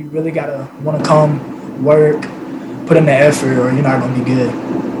 You really gotta want to come, work, put in the effort, or you're not gonna be good.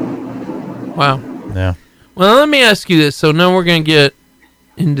 Wow. Yeah. Well, let me ask you this. So now we're gonna get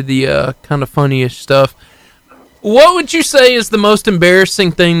into the kind of funniest stuff. What would you say is the most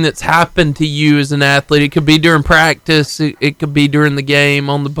embarrassing thing that's happened to you as an athlete? It could be during practice, it could be during the game,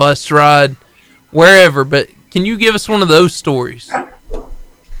 on the bus ride, wherever. But can you give us one of those stories? I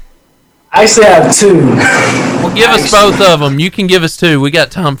actually have two. Well, give us both of them. You can give us two. We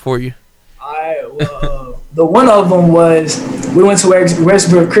got time for you. The one of them was we went to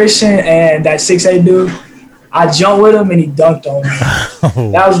Westbrook Christian, and that 6'8" dude, I jumped with him and he dunked on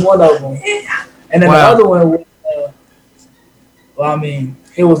me. That was one of them. And then the other one was, well, I mean,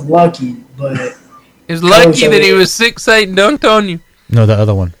 it was lucky, but it was lucky that he was 6'8" and dunked on you. No, the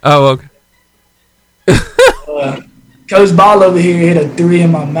other one. Oh, okay. Coach Ball over here hit a 3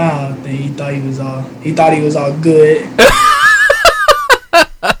 in my mouth, and he thought he was all good.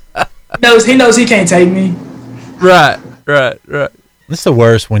 He knows he can't take me. Right. It's the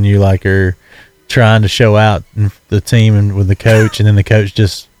worst when you like are trying to show out the team and with the coach, and then the coach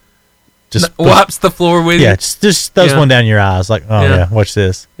just wipes the floor with you. Yeah, just throws one down your eyes, like, oh yeah, watch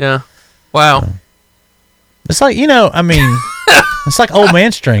this. Yeah. Wow. It's like, I mean, it's like old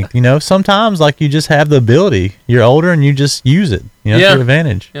man strength, Sometimes, like, you just have the ability. You're older and you just use it, to your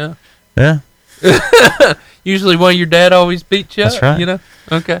advantage. Yeah. Yeah. Usually why your dad always beats you up. That's right.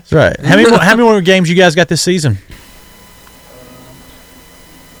 Okay. That's right. How many more games you guys got this season?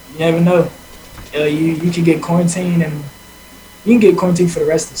 You never know. You can get quarantined, and you can get quarantined for the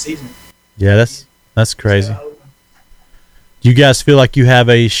rest of the season. Yeah, that's crazy. Do you guys feel like you have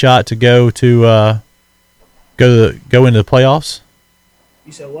a shot to go into the playoffs?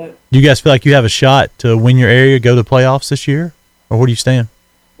 You said what? Do you guys feel like you have a shot to win your area, go to the playoffs this year, or where do you stand?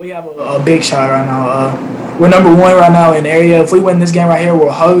 We have a big shot right now. We're number 1 right now in the area. If we win this game right here,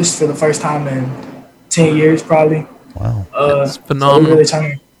 we'll host for the first time in 10 years, probably. Wow, that's phenomenal. So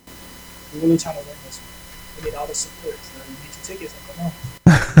we're really trying to win this one. We need all the support. So get your tickets and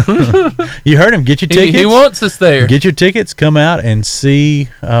come on. You heard him. Get your tickets. He wants us there. Get your tickets. Come out and see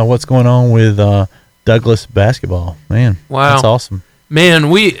what's going on with Douglas basketball. Man, wow, that's awesome.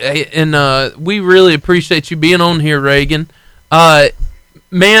 Man, we really appreciate you being on here, Reagan.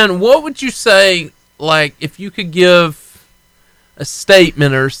 Man, what would you say, like, if you could give a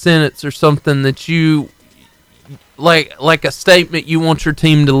statement or a sentence or something that you like a statement you want your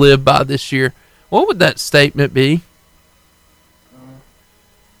team to live by this year? What would that statement be?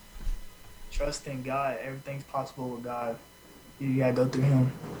 Trust in God. Everything's possible with God. You gotta go through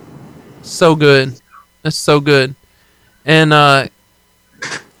Him. So good. That's so good. And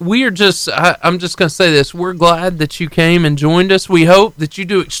we are just, I'm just going to say this. We're glad that you came and joined us. We hope that you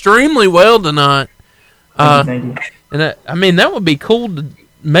do extremely well tonight. Thank you. And I mean, that would be cool to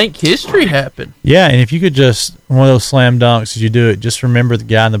make history happen. Yeah, and if you could just, one of those slam dunks as you do it, just remember the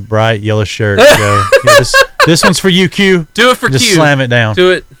guy in the bright yellow shirt. Go, this one's for you, Q. Do it for just Q. Slam it down. Do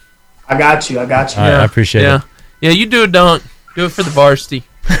it. I got you. All right, I appreciate it. Yeah, you do a dunk. Do it for the varsity.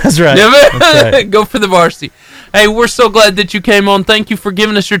 That's right. That's right. Go for the varsity. Hey, we're so glad that you came on. Thank you for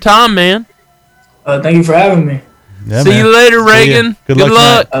giving us your time, man. Thank you for having me. Yeah, see you later, Reagan. Good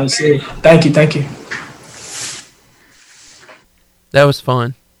luck. See you. Thank you. That was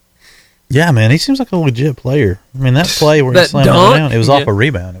fun. Yeah, man, he seems like a legit player. I mean, that play where he slammed it down, it was off a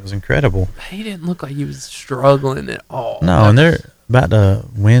rebound. It was incredible. He didn't look like he was struggling at all. No, and they're about to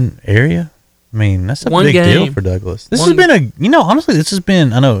win area. I mean, that's a big deal for Douglas. This has been honestly, this has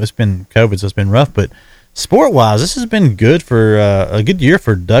been, I know it's been COVID, so it's been rough, but sport-wise, this has been good for a good year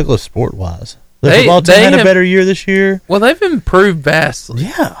for Douglas sport-wise. The football team had a better year this year. Well, they've improved vastly.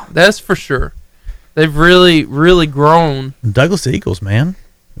 Yeah. That's for sure. They've really, really grown. Douglas Eagles, man.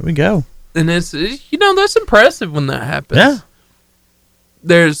 Here we go. And it's that's impressive when that happens.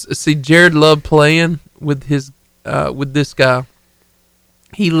 Yeah. Jared loved playing with this guy.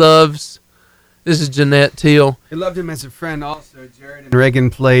 He loves. This is Jeanette Teal. He loved him as a friend also. Jared and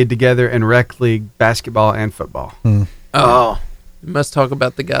Reagan played together in rec league basketball and football. Oh, you must talk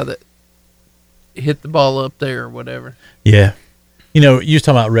about the guy that hit the ball up there or whatever. Yeah. You were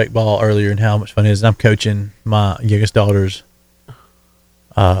talking about rec ball earlier and how much fun it is. And I'm coaching my youngest daughter's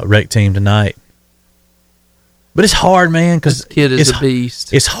rec team tonight. But it's hard, man, because this kid is a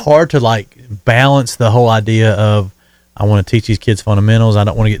beast. It's hard to balance the whole idea of I want to teach these kids fundamentals. I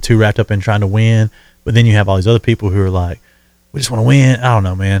don't want to get too wrapped up in trying to win. But then you have all these other people who are like, we just want to win. I don't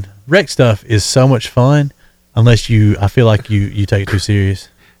know, man. Rec stuff is so much fun unless I feel like you take it too serious.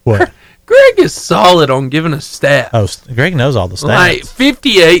 What? Greg is solid on giving us stats. Oh, Greg knows all the stats. Like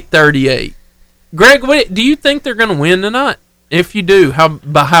 58-38. Greg, do you think they're going to win tonight? If you do,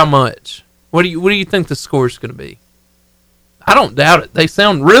 by how much? What do you think the score is going to be? I don't doubt it. They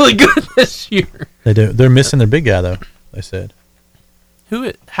sound really good this year. They do. They're missing their big guy though. They said.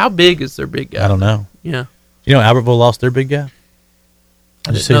 How big is their big guy? I don't know. Yeah. You know, Albertville lost their big guy.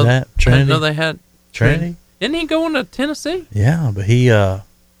 Did you see that? Trinity. I didn't know they had Trinity. Didn't he go into Tennessee? Yeah, but he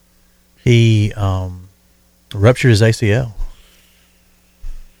ruptured his ACL.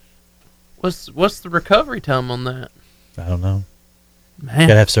 What's the recovery time on that? I don't know. Man,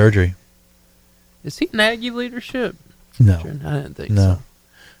 gotta have surgery. Is he in Aggie leadership? No, I didn't think so.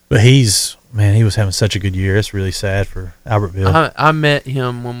 But he was having such a good year. It's really sad for Albertville. I met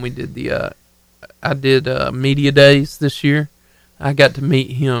him when we did I did media days this year. I got to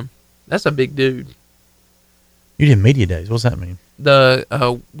meet him. That's a big dude. You did media days. What's that mean?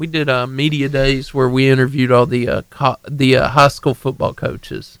 We did media days where we interviewed all the high school football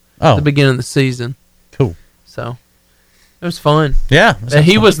coaches at the beginning of the season. Cool. So it was fun. Yeah,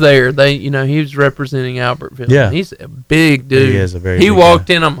 he was there. He was representing Albertville. Yeah, he's a big dude. He is a very. He big walked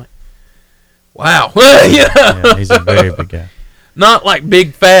guy. in. I'm like, wow. Yeah, he's a very big guy. Not like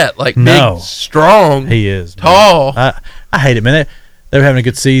big fat, like big strong. He is tall. I hate it, man. They were having a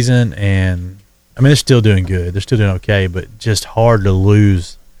good season, and I mean they're still doing good. They're still doing okay, but just hard to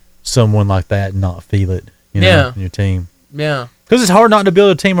lose someone like that and not feel it. In your team. Yeah. Because it's hard not to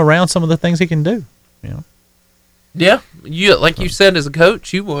build a team around some of the things he can do. Yeah, like you said, as a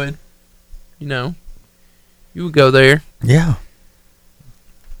coach, you would. You would go there. Yeah.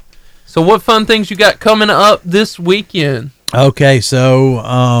 So what fun things you got coming up this weekend? Okay,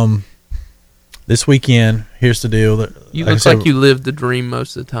 so this weekend, here's the deal. You look like you live the dream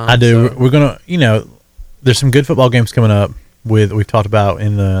most of the time. I do. So. We're gonna, there's some good football games coming up. We've talked about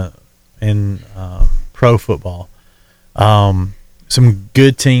in pro football. Some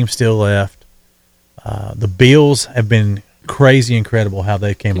good teams still left. The Bills have been crazy incredible how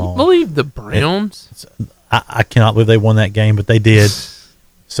they came on. Can you believe the Browns? I cannot believe they won that game, but they did.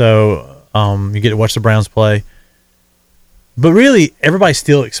 So you get to watch the Browns play. But really, everybody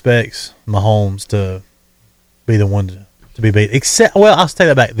still expects Mahomes to be the one to be beat. Except, I'll take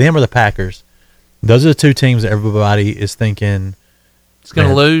that back. Them or the Packers. Those are the two teams that everybody is thinking it's going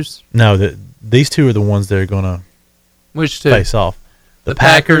to lose. No, these two are the ones that are going to face off. The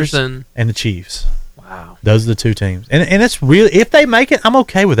Packers and the Chiefs. Wow, those are the two teams, and it's really, if they make it, I'm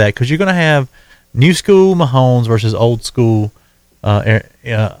okay with that because you're going to have new school Mahomes versus old school Aaron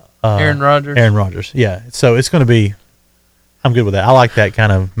Rodgers. Aaron Rodgers, yeah. So it's going to be. I'm good with that. I like that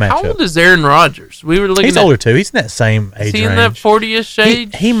kind of matchup. How old is Aaron Rodgers? We were looking. He's older too. He's in that same age. Is he range. In that 40ish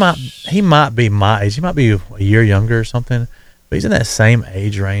age? He might be my age. He might be a year younger or something. But he's in that same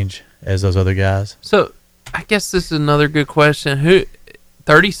age range as those other guys. So I guess this is another good question. Who?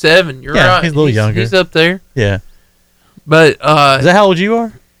 37. You're right. Yeah, he's a little younger. He's up there. Yeah. But is that how old you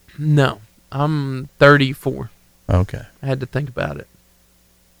are? No, I'm 34. Okay. I had to think about it.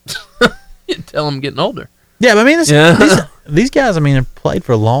 You tell I'm getting older. Yeah, but I mean, these guys, I mean, have played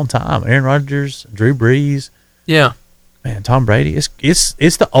for a long time. Aaron Rodgers, Drew Brees. Yeah. Man, Tom Brady. It's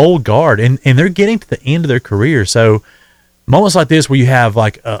the old guard, and they're getting to the end of their career. So moments like this where you have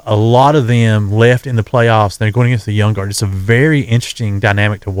like a lot of them left in the playoffs and they're going against the young guard, it's a very interesting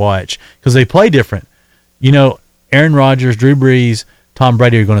dynamic to watch because they play different. Aaron Rodgers, Drew Brees, Tom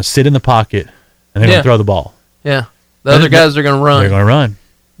Brady are going to sit in the pocket and they're going to throw the ball. Yeah. The other guys are going to run. They're going to run.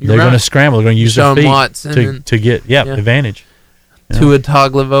 They're going to scramble. They're going to use their feet Watson to get advantage. Tua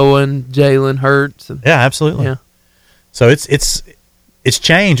Tagovailoa and Jalen Hurts. Yeah, absolutely. Yeah. So it's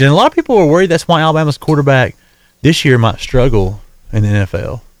changed, and a lot of people are worried that's why Alabama's quarterback this year might struggle in the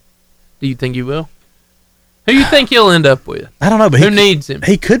NFL. Do you think he will? Who do you think he'll end up with? I don't know, but who needs him?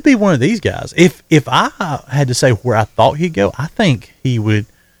 He could be one of these guys. If I had to say where I thought he'd go, I think he would.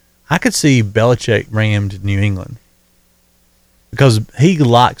 I could see Belichick bring him to New England because he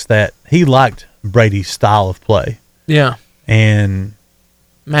likes that. He liked Brady's style of play. Yeah, and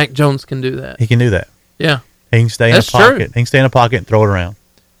Mac Jones can do that. He can do that. Yeah, he can stay in a pocket. True. He can stay in a pocket and throw it around.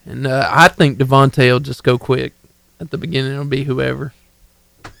 And I think Devontae will just go quick at the beginning. It'll be whoever.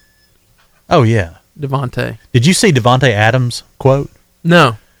 Oh yeah, Devontae. Did you see Devontae Adams' quote?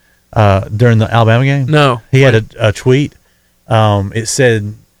 No. During the Alabama game? No. He had a tweet. It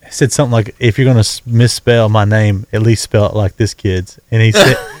said something like, "If you're going to misspell my name, at least spell it like this kid's." And he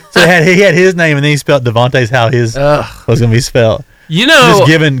said, so he had his name, and then he spelled Devontae's how his was going to be spelled. Just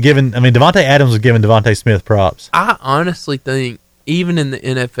given. I mean, Devontae Adams was giving Devontae Smith props. I honestly think even in the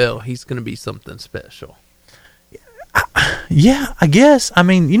NFL, he's going to be something special. Yeah, I guess. I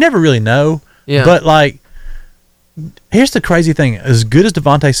mean, you never really know. Yeah. But like, here's the crazy thing: as good as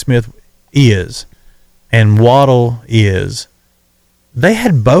Devontae Smith is, and Waddle is, they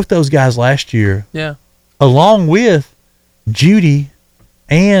had both those guys last year. Yeah. Along with Judy,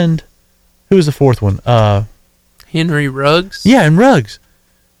 and who was the fourth one? Henry Ruggs. Yeah, and Ruggs.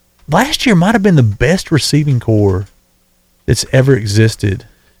 last year might have been the best receiving corps that's ever existed.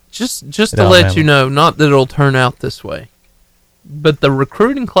 Just to let you know, not that it'll turn out this way, but the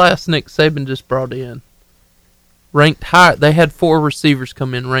recruiting class Nick Saban just brought in ranked higher. They had 4 receivers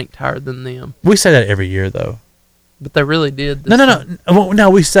come in ranked higher than them. We say that every year, though. But they really did. No.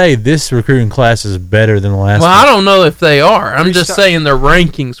 We say this recruiting class is better than the last one. I don't know if they are. I'm just saying their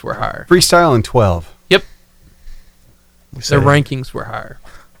rankings were higher. Freestyle in 12. Yep. Their rankings were higher.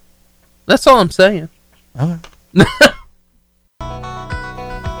 That's all I'm saying. Okay.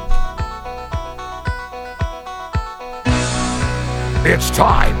 It's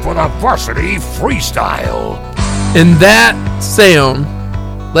time for the Varsity Freestyle. And that sound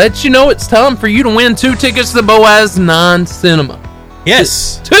lets you know it's time for you to win 2 tickets to the Boaz Non-Cinema.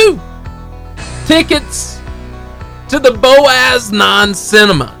 Yes. 2 tickets to the Boaz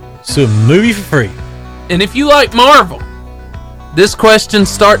Non-Cinema. So a movie for free. And if you like Marvel, this question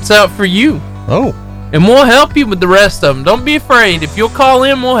starts out for you. Oh. And we'll help you with the rest of them. Don't be afraid. If you'll call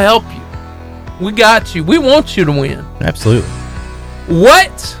in, we'll help you. We got you. We want you to win. Absolutely.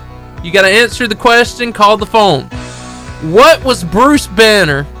 What? You got to answer the question, call the phone. What was Bruce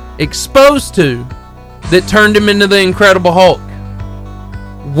Banner exposed to that turned him into the Incredible Hulk?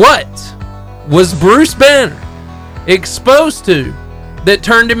 What was Bruce Banner exposed to that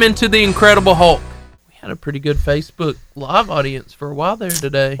turned him into the Incredible Hulk? We had a pretty good Facebook Live audience for a while there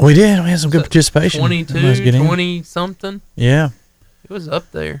today. We did. We had some good participation. 20-something. Yeah. It was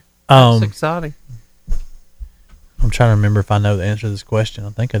up there. It's exciting. I'm trying to remember if I know the answer to this question. I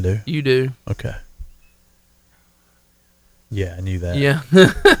think I do. You do. Okay. Yeah, I knew that. Yeah.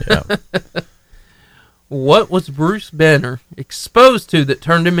 Yeah. What was Bruce Banner exposed to that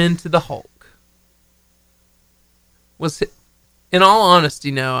turned him into the Hulk? Was it, in all honesty,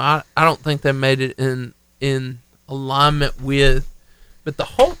 no, I don't think they made it in alignment with, but the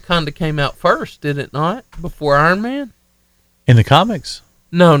Hulk kind of came out first, did it not? Before Iron Man? In the comics?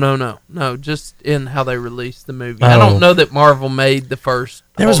 No, just in how they released the movie. I don't know that Marvel made the first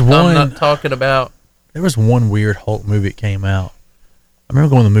Hulk. I'm not talking about. There was one weird Hulk movie that came out. I remember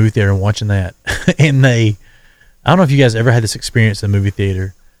going to the movie theater and watching that. And I don't know if you guys ever had this experience in the movie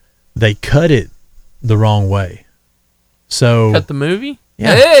theater. They cut it the wrong way. So cut the movie?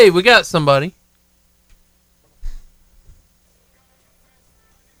 Yeah. Hey, we got somebody.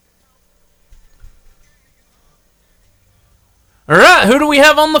 All right, who do we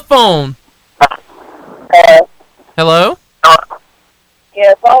have on the phone? Hello?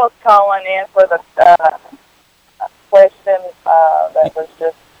 Yes, I was calling in for the question that was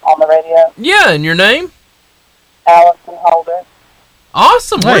just on the radio. Yeah, and your name? Allison Holder.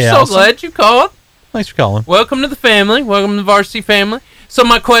 Awesome. We're so glad you called. Thanks for calling. Welcome to the family. Welcome to the Varsity family. So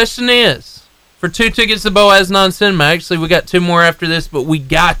my question is, for 2 tickets to Boaz Non-Cinema, actually we got 2 more after this, but we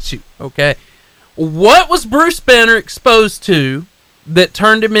got you, okay? What was Bruce Banner exposed to that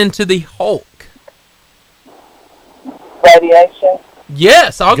turned him into the Hulk? Radiation.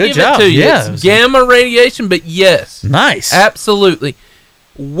 Yes, I'll give it to you. Yeah. It's gamma radiation, but yes. Nice. Absolutely.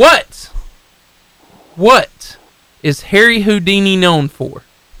 What is Harry Houdini known for?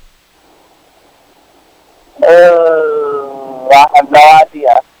 I have no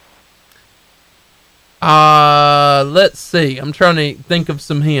idea. Let's see. I'm trying to think of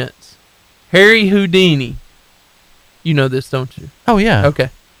some hints. Harry Houdini. You know this, don't you? Oh, yeah. Okay.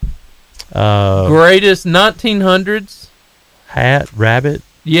 Greatest 1900s. Hat, rabbit.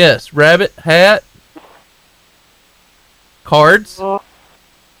 Yes, rabbit, hat. Cards.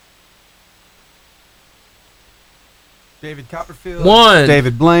 David Copperfield. 1.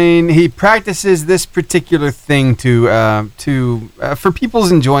 David Blaine. He practices this particular thing for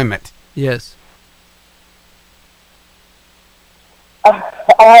people's enjoyment. Yes. I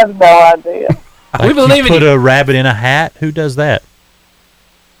have no idea. Like we believe you put a rabbit in a hat. Who does that?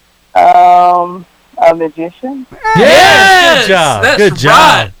 A magician. Yes, good job. That's good job.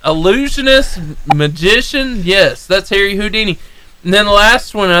 Right. Illusionist, magician. Yes, that's Harry Houdini. And then the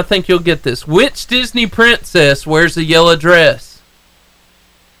last one, I think you'll get this. Which Disney princess wears a yellow dress?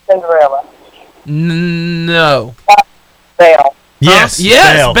 Cinderella. No. Belle. Yes.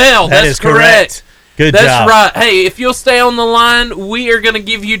 Yes, Belle. That That's is correct. Good That's job. right. Hey, if you'll stay on the line, we are going to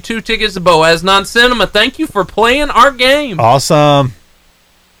give you 2 tickets to Boaz Non-Cinema. Thank you for playing our game. Awesome.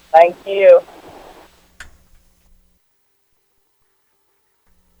 Thank you.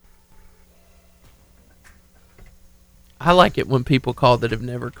 I like it when people call that have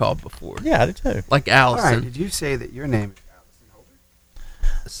never called before. Yeah, I do too. Like Allison. All right, did you say that your name is Allison Holder?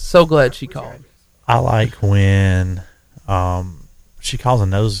 So glad she called. I like when she calls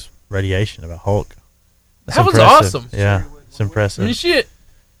and knows radiation about Hulk. That's that was impressive. awesome. Yeah, it's impressive. I mean,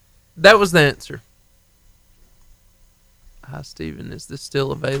 That was the answer. Hi, Stephen. Is this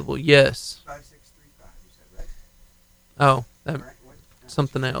still available? Yes. 5635, you said, right? Oh,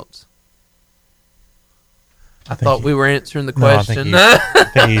 something else. I thought we were answering the question. I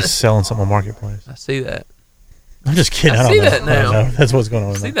think he's selling something on Marketplace. I see that. I'm just kidding. I don't know. That now. I don't know. That's what's going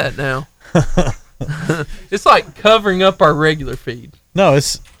on. I see that now. It's like covering up our regular feed. No,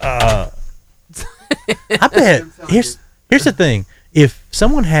 it's. I bet here's the thing. If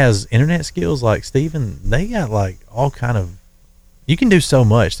someone has internet skills like Steven, they got like all kind of. You can do so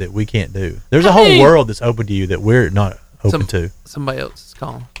much that we can't do. There's a whole world that's open to you that we're not open to. Somebody else is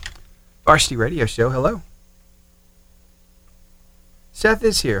calling. Varsity Radio Show. Hello. Seth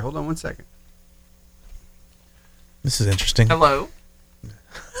is here. Hold on one second. This is interesting. Hello.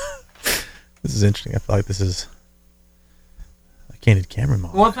 This is interesting. I feel like this is a candid camera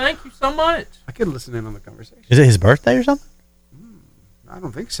moment. Well, thank you so much. I could listen in on the conversation. Is it his birthday or something? I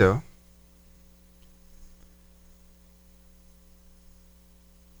don't think so.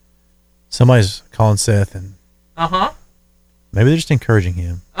 Somebody's calling Seth, and maybe they're just encouraging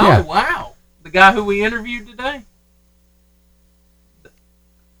him. Oh, wow. The guy who we interviewed today?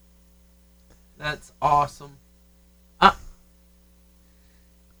 That's awesome.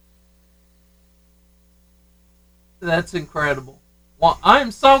 That's incredible. Well,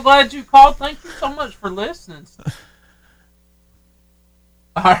 I'm so glad you called. Thank you so much for listening.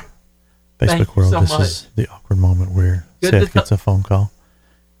 All right. Facebook world, this is the awkward moment where Seth gets a phone call,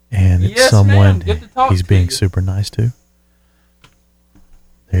 and it's someone he's being super nice to.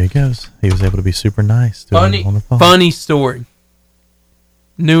 There he goes. He was able to be super nice to him on the phone. Funny story.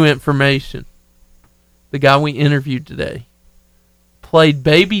 New information. The guy we interviewed today played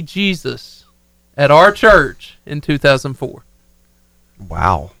Baby Jesus at our church in 2004.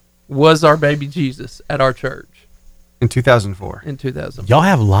 Wow. Was our Baby Jesus at our church. In 2004. In 2004. Y'all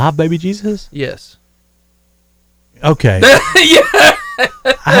have live Baby Jesus? Yes. Okay. Yeah.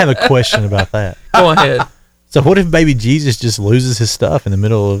 I have a question about that. Go ahead. So what if Baby Jesus just loses his stuff in the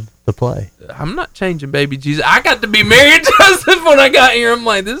middle of the play? I'm not changing Baby Jesus. I got to be married Joseph when I got here. I'm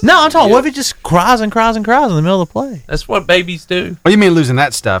like, this. No, I'm talking. What if it just cries and cries and cries in the middle of the play? That's what babies do. Oh, you mean losing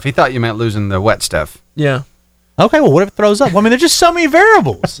that stuff? He thought you meant losing the wet stuff. Yeah. Okay, well, what if it throws up? Well, I mean, there's just so many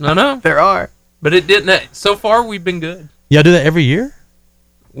variables. I know. There are. But it didn't. So far, we've been good. Y'all do that every year?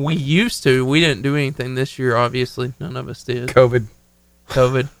 We used to. We didn't do anything this year, obviously. None of us did. COVID.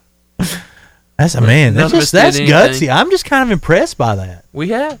 That's that's gutsy. I'm just kind of impressed by that. We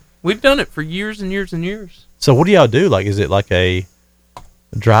have. We've done it for years and years and years. So what do y'all do? Like, is it like a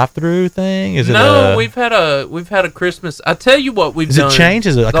drive-through thing? Is it we've had a Christmas. I tell you what we've done. Does it change?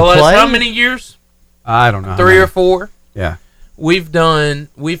 Is it like the a last play? how many years? I don't know. 3 or 4. Yeah. We've had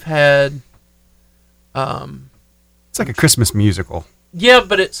it's like a Christmas musical. Yeah,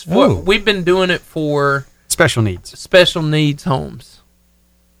 but it's we've been doing it for special needs homes.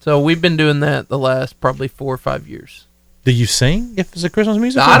 So we've been doing that the last probably 4 or 5 years. Do you sing if it's a Christmas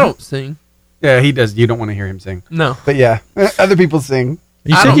musical? I don't sing. Yeah, he does. You don't want to hear him sing. No. But yeah, other people sing.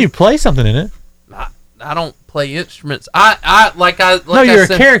 You said you play something in it. I don't play instruments. No, you're a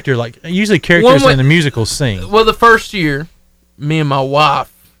character. Like usually characters in the musical sing. Well, the first year, me and my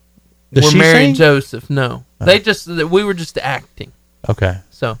wife were marrying Joseph. No, we were just acting. Okay.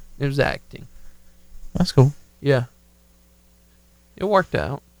 So it was acting. That's cool. Yeah. It worked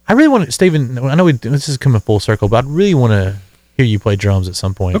out. I really want to, Stephen. I know this is coming full circle, but I really want to hear you play drums at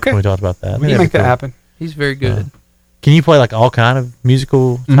some point. Okay. When we talked about that. We can make that happen. He's very good. Can you play like all kind of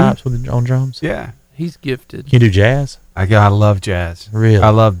musical types on drums? Yeah. He's gifted. Can you do jazz? I love jazz. Really? I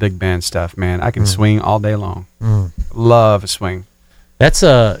love big band stuff, man. I can swing all day long. Love a swing. That's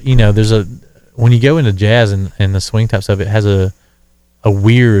there's when you go into jazz and the swing type stuff, it has a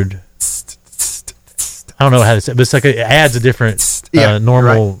weird. I don't know how to say it, but it's like it adds a different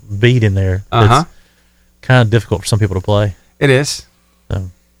normal beat in there. It's kind of difficult for some people to play. It is. So.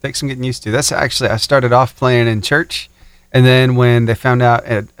 Takes some getting used to. That's actually, I started off playing in church, and then when they found out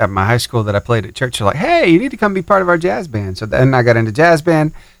at my high school that I played at church, they're like, hey, you need to come be part of our jazz band. So then I got into jazz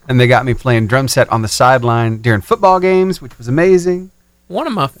band, and they got me playing drum set on the sideline during football games, which was amazing. One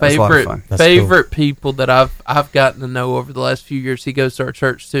of my favorite people that I've gotten to know over the last few years, he goes to our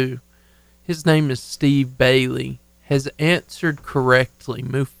church too. His name is Steve Bailey. Has answered correctly,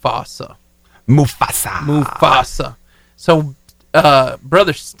 Mufasa. So,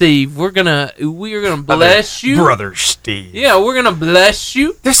 Brother Steve, we are gonna bless you, Brother Steve. Yeah, we're gonna bless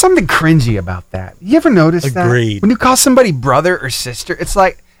you. There's something cringy about that. You ever notice that? When you call somebody brother or sister, it's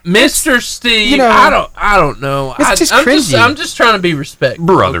like Mr. Steve. I don't know. It's just cringy. I'm just trying to be respectful.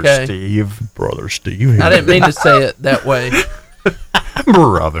 Brother Steve. Brother Steve. I didn't mean to say it that way.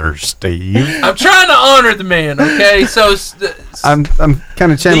 Brother Steve. I'm trying to honor the man, okay? So I'm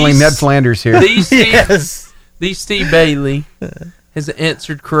kind of channeling Ned Flanders here. The Steve Bailey has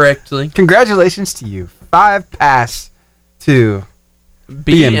answered correctly. Congratulations to you. 5 pass to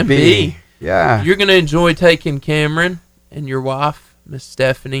B&B. Yeah. You're going to enjoy taking Cameron and your wife, Miss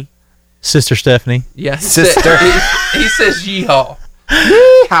Stephanie. Sister Stephanie. Yeah. Sister. He says yeehaw.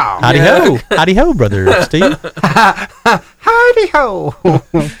 Yeehaw. Howdy ho. Howdy ho, brother Steve. Howdy ho.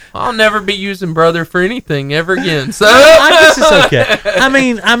 I'll never be using brother for anything ever again. So I guess it's okay. I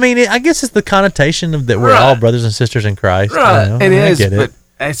mean, I guess it's the connotation of that we're all brothers and sisters in Christ. Right. You know? It is, get but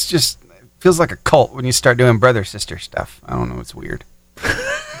it's just it feels like a cult when you start doing brother-sister stuff. I don't know. It's weird.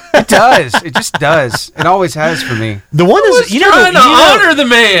 It does. It just does. It always has for me. The one is honor the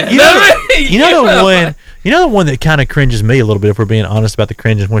man. You know the one that kind of cringes me a little bit, if we're being honest about the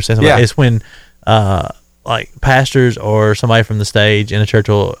cringe and we're saying something, is when like pastors or somebody from the stage in a church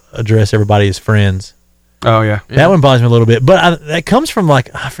will address everybody as friends. Oh yeah. That one bothers me a little bit, but that comes from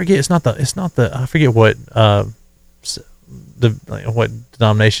like I forget. It's not the I forget what what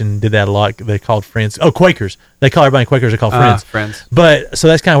denomination did that a lot. They called friends. Oh, Quakers. They call everybody Quakers. They call friends. Friends. But so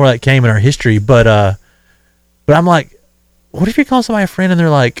that's kind of where that came in our history. But I'm like, what if you call somebody a friend and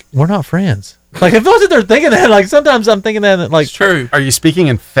they're like, we're not friends? Like if those they're thinking that, like sometimes I'm thinking that like it's true. Are you speaking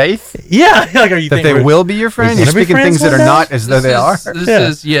in faith? Yeah. Like are you that they will be your friend? You're speaking things that are not as though they are.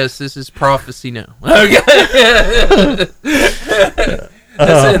 This is prophecy now. Okay.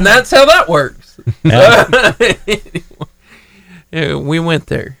 And that's how that works. Yeah, we went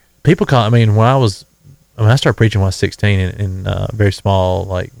there. People call. I mean, I started preaching when I was 16 in a very small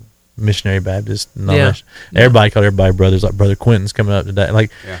like missionary Baptist. Everybody called everybody brothers. Like Brother Quentin's coming up today.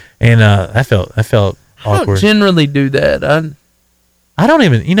 Like, and that felt awkward. I don't generally do that. I don't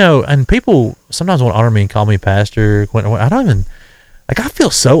even, and people sometimes want to honor me and call me Pastor Quentin. I don't even. Like I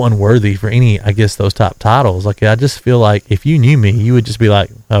feel so unworthy for any, I guess, those top titles. Like I just feel like if you knew me, you would just be like,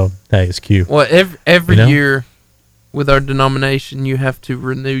 "Oh, hey, it's Q." Well, every year with our denomination, you have to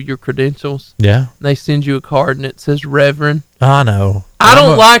renew your credentials. Yeah. They send you a card and it says Reverend. I know. I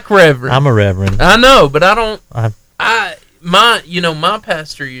don't like Reverend. I'm a Reverend. I know, but I don't. My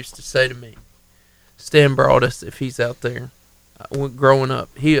pastor used to say to me, Stan Broadus, if he's out there, growing up,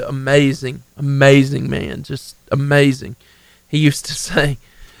 he amazing man, just amazing. He used to say,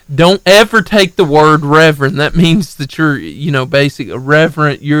 don't ever take the word reverend. That means that you're, basic a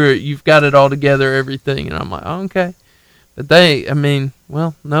reverend. You've got it all together, everything. And I'm like, oh, okay. But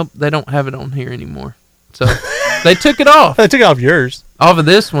nope, they don't have it on here anymore. So they took it off. They took it off yours. Off of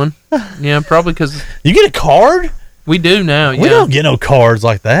this one. Yeah, probably because. You get a card? We do now, yeah. We don't get no cards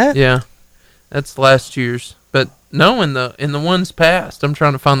like that. Yeah. That's last year's. But no, in the ones past. I'm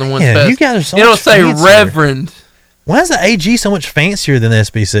trying to find the ones past. You guys are so much say fancier. Reverend. Why is the AG so much fancier than the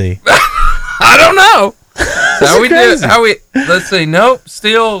SBC? I don't know. How we do? Let's see. Nope.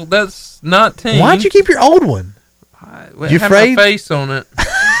 Still, that's not team. Why'd you keep your old one? You afraid? My face on it.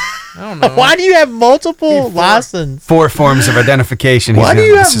 I don't know. Why do you have multiple license? 4 forms of identification. Why do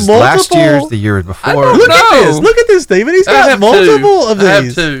you have multiple? Last year's, the year before. Look at this, Steven. He's got multiple of these. I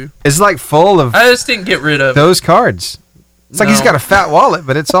have 2. It's like full of. I just didn't get rid of those cards. It's like he's got a fat wallet,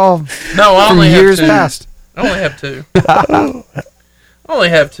 but it's all I from only years have 2. past. I only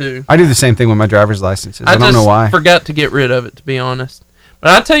have 2. I do the same thing with my driver's licenses. I don't know why. I forgot to get rid of it, to be honest. But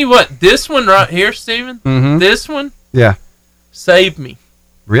I'll tell you what, this one right here, Steven, this one, saved me.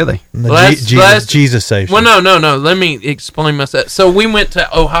 Really? Jesus saved you. Well, no. Let me explain myself. So we went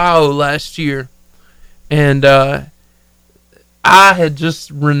to Ohio last year, and I had just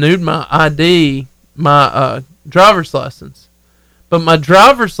renewed my ID, my driver's license. But my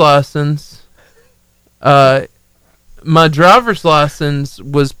driver's license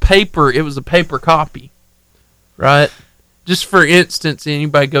was paper. It was a paper copy, right? Just for instance,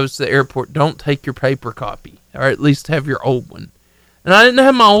 anybody goes to the airport, don't take your paper copy, or at least have your old one. And I didn't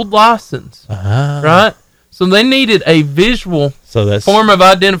have my old license, right? So they needed a visual form of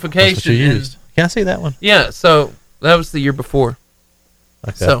identification. That's what you used. Can I see that one? Yeah, so that was the year before.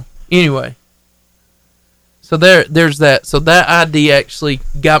 Okay. So anyway, so there's that. So that ID actually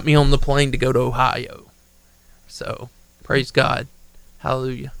got me on the plane to go to Ohio. So praise God,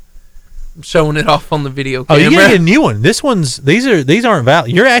 hallelujah. I'm showing it off on the video camera. Oh, you gotta get a new one. These aren't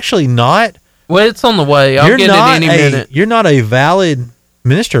valid. You're actually not. Well, it's on the way. I'll get it any minute. You're not a valid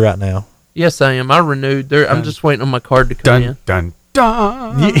minister right now. Yes, I am. I renewed. I'm just waiting on my card to come in. Dun.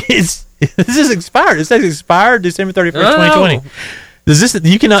 This is expired. It says expired December 31st, 2020.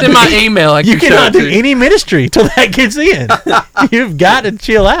 You cannot. It's in my email. You cannot do any ministry till that gets in. You've got to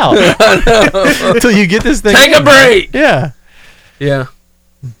chill out until you get this thing. Take a break. Yeah. Yeah.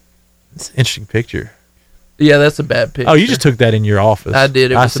 It's an interesting picture. Yeah, that's a bad picture. Oh, you just took that in your office. I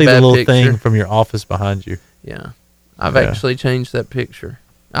did. I see the little thing from your office behind you. Yeah. I've actually changed that picture.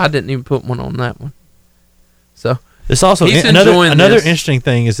 I didn't even put one on that one. So it's also another interesting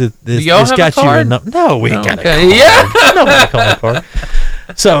thing is that this got you a number. No, we ain't got a card. Yeah. Nobody called a card.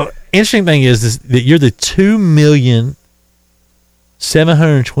 So interesting thing is that you're the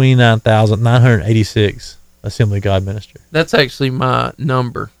 2,729,986 Assembly of God minister. That's actually my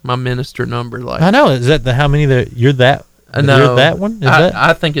number, my minister number. Like I know. Is that how many that you're that? No, you're that one.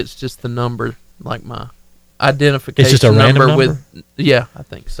 I think it's just the number, like my identification. It's just a random number? with. Yeah, I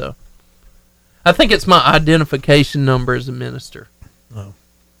think so. I think it's my identification number as a minister. Oh.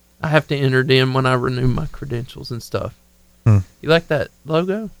 I have to enter it in when I renew my credentials and stuff. You like that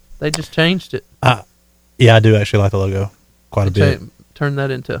logo? They just changed it. Yeah, I do actually like the logo quite a bit. Turn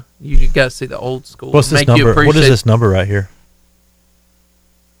that into. You got to see the old school. What's this number? What is this number right here?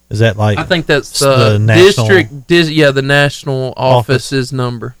 Is that like? I think that's the district. The national office's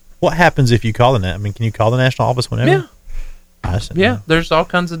number. What happens if you call the can you call the national office whenever? Yeah. There's all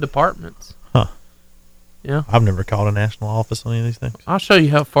kinds of departments. Huh. Yeah. I've never called a national office on any of these things. I'll show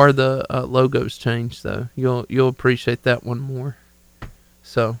you how far the logo's changed, though. You'll appreciate that one more.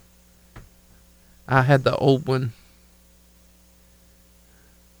 So, I had the old one.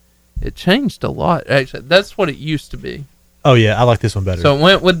 It changed a lot. Actually, that's what it used to be. Oh yeah, I like this one better. So it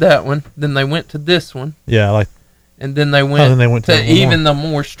went with that one. Then they went to this one. Yeah, I like. And then they went, to even the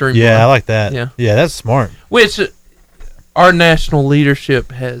more streamlined. Yeah, I like that. Yeah, that's smart. Which our national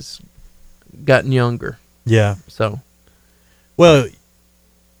leadership has gotten younger. Yeah. So. Well.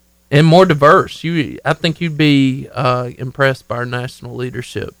 And more diverse. I think you'd be impressed by our national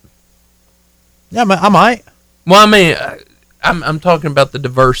leadership. Yeah, I might. Well, I mean, I'm talking about the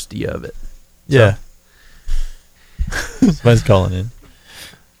diversity of it. Yeah. Somebody's calling in.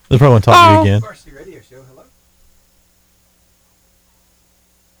 They probably want to talk to you again. Varsity Radio Show. Hello.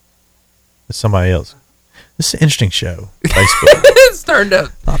 It's somebody else. This is an interesting show. Facebook. It's turned out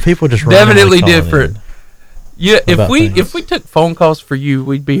people just definitely different. Yeah, if we things. took phone calls for you,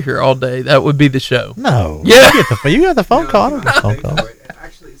 we'd be here all day. That would be the show. No. Yeah. You got the phone call. I don't get the phone call.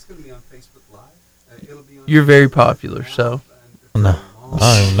 Actually, it's going to be on Facebook Live. It'll be on. You're very popular, so. No.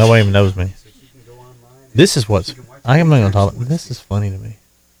 No one even knows me. This is what's. I'm not going to talk. This is funny to me.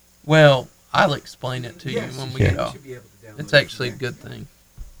 Well, I'll explain it to you when we get off. It's actually a good thing.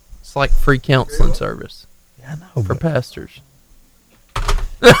 It's like free counseling service. Yeah, I know. For pastors.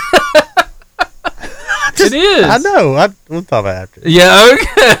 It is. I know. We'll talk about it after. Yeah, okay.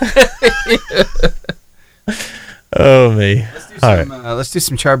 Oh, me. Let's do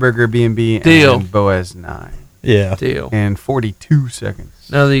some Charburger B&B Deal. And Boaz 9. Yeah. Deal. And 42 seconds.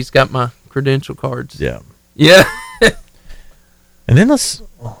 Now that he's got my credential cards. Yeah. Yeah. And then let's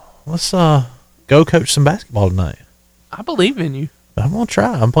go coach some basketball tonight. I believe in you. I'm going to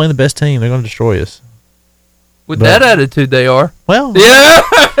try. I'm playing the best team. They're going to destroy us. With that attitude, they are. Well. Yeah.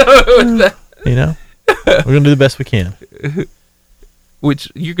 You know. We're going to do the best we can.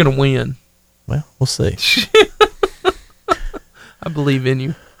 Which you're going to win. Well, we'll see. I believe in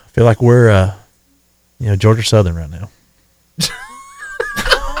you. I feel like we're, Georgia Southern right now. 10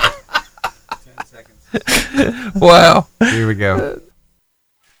 seconds. Wow. Here we go.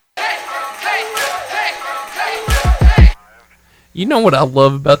 You know what I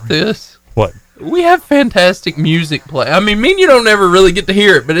love about this? What? We have fantastic music play. I mean, me and you don't ever really get to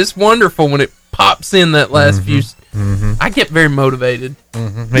hear it, but it's wonderful when it pops in that last few. I get very motivated.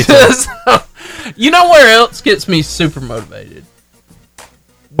 Me too. So, you know where else gets me super motivated?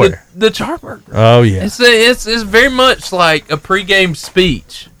 Where? The Charburger. Oh, yeah. It's very much like a pregame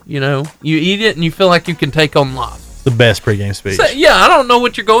speech. You know, you eat it and you feel like you can take on life. The best pregame speech. So, yeah, I don't know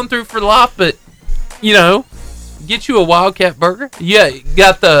what you're going through for life, but, get you a Wildcat burger. Yeah, you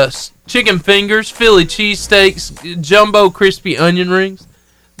got the chicken fingers, Philly cheesesteaks, jumbo crispy onion rings.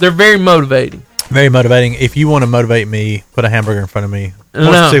 They're very motivating. Very motivating. If you want to motivate me, put a hamburger in front of me.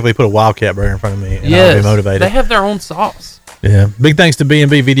 More specifically, put a Wildcat burger in front of me, and I'll be motivated. They have their own sauce. Yeah. Big thanks to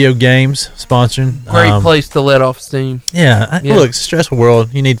B&B Video Games sponsoring. Great place to let off steam. Yeah. Look, it's a stressful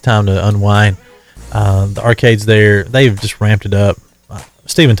world. You need time to unwind. The arcades there, they've just ramped it up.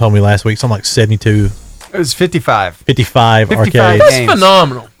 Steven told me last week, something like 72. It was 55. 55 arcades. That's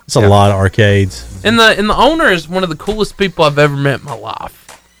phenomenal. It's a lot of arcades. And the owner is one of the coolest people I've ever met in my life.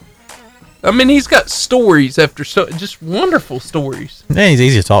 I mean, he's got stories after just wonderful stories. Yeah, he's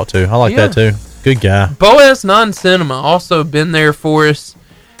easy to talk to. I like that too. Good guy. Boaz 9 Cinema also been there for us.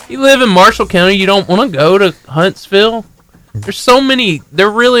 You live in Marshall County, you don't want to go to Huntsville. There's so many. There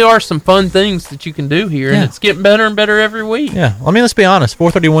really are some fun things that you can do here, and it's getting better and better every week. Yeah, I mean, let's be honest.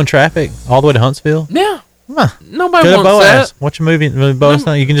 431 traffic all the way to Huntsville. Yeah, nobody wants Boaz. that. Watch a movie, Boaz.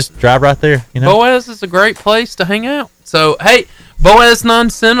 You can just drive right there. You know, Boaz is a great place to hang out. So hey, Boaz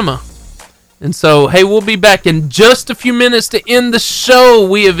Non-Cinema. And so, hey, we'll be back in just a few minutes to end the show.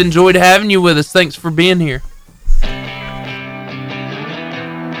 We have enjoyed having you with us. Thanks for being here.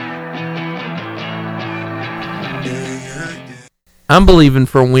 I'm believing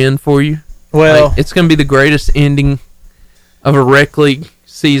for a win for you. Well, it's going to be the greatest ending of a rec league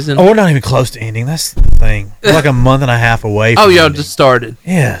season. Oh, we're not even close to ending. That's the thing. We're like a month and a half away from y'all ending. just started.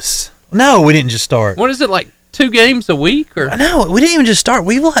 Yes. No, we didn't just start. What is it, like 2 games a week? Or no, we didn't even just start.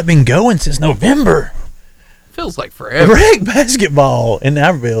 We've been going since November. Feels like forever. Rec basketball in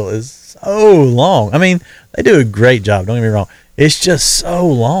Albertville is so long. I mean, they do a great job. Don't get me wrong. It's just so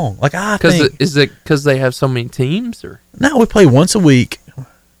long. Like is it because they have so many teams, or no? We play once a week,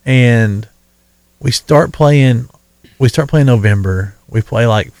 and we start playing November. We play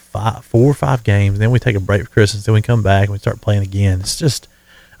like 4 or 5 games, then we take a break for Christmas. Then we come back and we start playing again. It's just,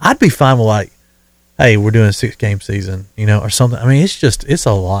 I'd be fine with like, hey, we're doing a 6-game season, or something. I mean, it's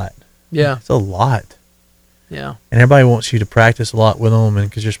a lot. Yeah, it's a lot. Yeah, and everybody wants you to practice a lot with them, and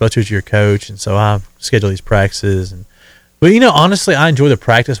because you're supposed to as your coach, and so I schedule these practices. But honestly, I enjoy the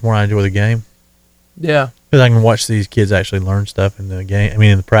practice more than I enjoy the game. Yeah, because I can watch these kids actually learn stuff in the game. I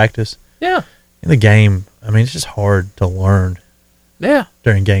mean, in the practice. Yeah, in the game, I mean, it's just hard to learn. Yeah,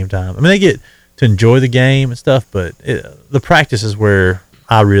 during game time. I mean, they get to enjoy the game and stuff, but the practice is where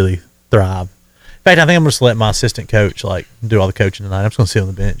I really thrive. In fact, I think I'm going to let my assistant coach do all the coaching tonight. I'm just going to sit on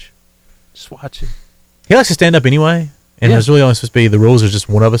the bench, just watch it. He likes to stand up anyway, and there's really only supposed to be the rules. There's just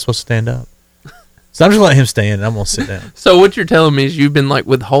one of us supposed to stand up, so I'm just going to let him stand, and I'm going to sit down. So what you're telling me is you've been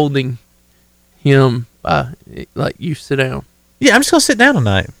withholding him, you sit down. Yeah, I'm just going to sit down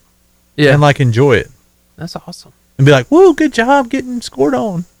tonight. Yeah, and enjoy it. That's awesome. And be like, whoa, good job getting scored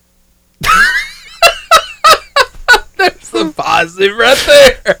on. There's the positive right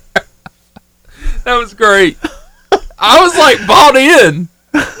there. That was great. I was bought in.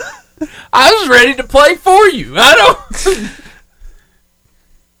 I was ready to play for you.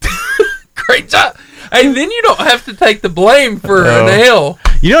 Great job. Hey, then you don't have to take the blame for an L.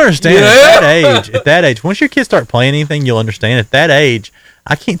 You don't understand at that age, once your kids start playing anything, you'll understand at that age.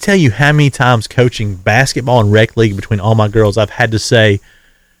 I can't tell you how many times coaching basketball and rec league between all my girls, I've had to say,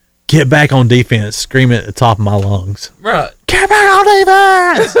 get back on defense, screaming at the top of my lungs. Right. Get back on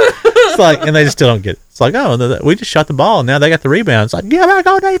defense! It's and they just still don't get it. It's oh, we just shot the ball, and now they got the rebound. It's get back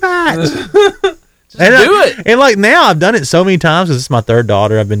on defense! Do it. And now I've done it so many times, because it's my 3rd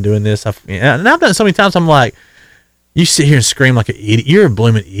daughter. I've been doing this. And I've done it so many times, I'm like, you sit here and scream like an idiot. You're a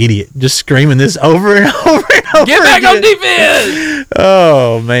blooming idiot. Just screaming this over and over and over Get back again. on defense!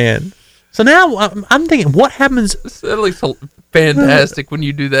 Oh, man. So now I'm thinking, what happens? It's at least fantastic when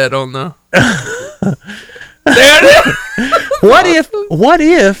you do that on the... There it is! What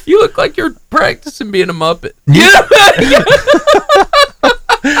if... You look like you're practicing being a Muppet.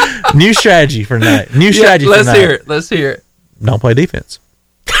 New strategy for tonight. New strategy for tonight. Let's hear it. Don't play defense.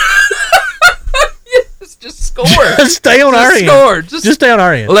 Just score. Just stay on our end. Score. Just stay on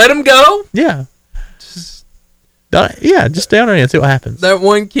our end. Let them go. Yeah. Just stay on our end and see what happens. That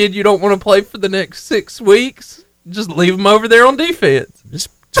one kid you don't want to play for the next 6 weeks, just leave him over there on defense. Just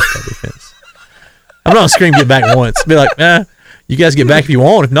play defense. I'm not going to scream get back once. Be like, you guys get back if you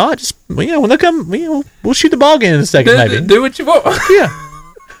want. If not, just, when they come, we'll shoot the ball again in a second, maybe. Do what you want. Yeah.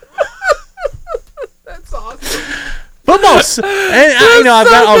 That's awesome. Football, and I've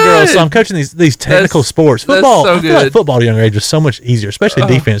got all girls, so I'm coaching these technical sports. Football, so I feel like football at a younger age is so much easier, especially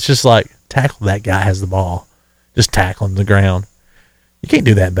defense. Just tackle that guy has the ball, just tackle him to the ground. You can't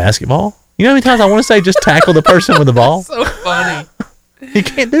do that in basketball. You know how many times I want to say just tackle the person with the ball? So funny. You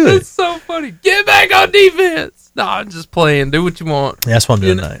can't do it. It's so funny. Get back on defense. No, I'm just playing. Do what you want. Yeah, that's what I'm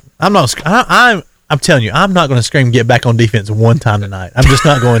doing tonight. I'm telling you, I'm not going to scream get back on defense one time tonight. I'm just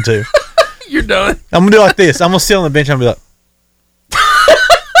not going to. You're done. I'm going to do like this. I'm going to sit on the bench and I'm going to be like.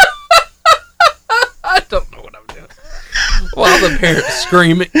 I don't know what I'm doing. While the parents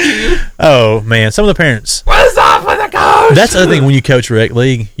scream at you. Oh, man. Some of the parents. What's up with the coach? That's the other thing. When you coach rec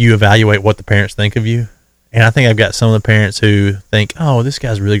league, you evaluate what the parents think of you. And I think I've got some of the parents who think, oh, this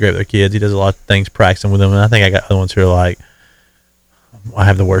guy's really great with their kids. He does a lot of things practicing with them. And I think I got other ones who are like, I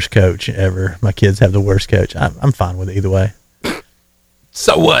have the worst coach ever. My kids have the worst coach. I'm fine with it either way.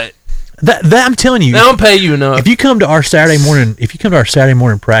 So what? That I'm telling you. They don't pay you enough. If you come to our Saturday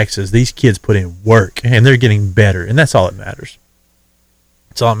morning practices, these kids put in work and they're getting better, and that's all that matters.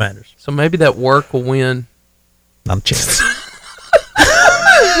 That's all that matters. So maybe that work will win. Not a chance.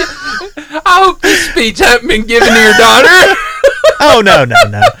 I hope this speech hasn't been given to your daughter. Oh, no.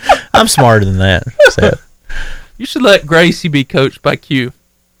 I'm smarter than that. So. You should let Gracie be coached by Q.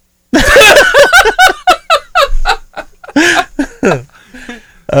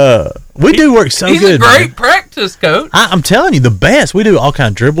 We do work so He's good. He's a great man. practice coach. I'm telling you, the best. We do all kind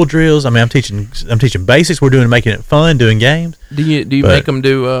of dribble drills. I mean, I'm teaching basics. We're making it fun, doing games. Do you make them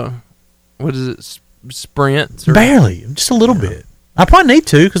do what is it, sprints? Or? Barely, just a little bit. I probably need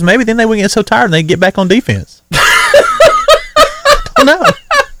to, because maybe then they wouldn't get so tired and they get back on defense. I don't know.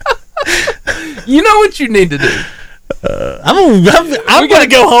 You know what you need to do. I'm going to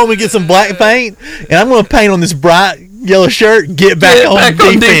go home and get some black paint, and I'm going to paint on this bright yellow shirt, get back on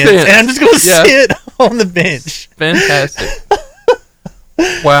defense. And I'm just going to sit on the bench. Fantastic.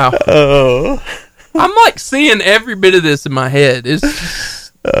 Wow. I'm like seeing every bit of this in my head. It's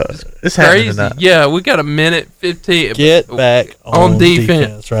crazy. Yeah, we got a minute 15. Get back on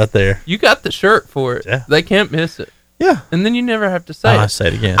defense right there. You got the shirt for it. Yeah. They can't miss it. Yeah. And then you never have to say it. I say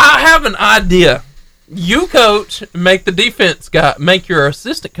it again. I have an idea. You coach, make the defense guy, make your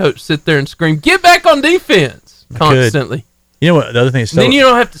assistant coach sit there and scream, "Get back on defense!" constantly. You know what? The other thing is then you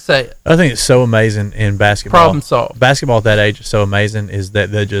don't have to say it. The other thing that's so amazing in basketball. Problem solved. Basketball at that age is so amazing is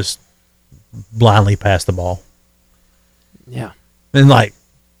that they just blindly pass the ball. Yeah. And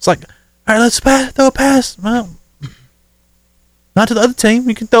it's like, all right, let's throw a pass. Well, not to the other team.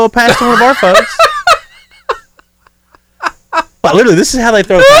 You can throw a pass to one of our folks. But literally, this is how they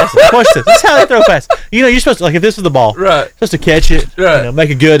throw passes. Watch this. This is how they throw passes. You know, you're supposed to, if this was the ball, right? You're supposed to catch it, right?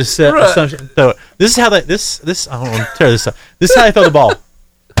 Make a good assumption, throw it. This is how they, this, I don't want to tear this up. This is how they throw the ball.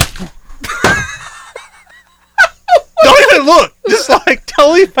 Don't even look. Just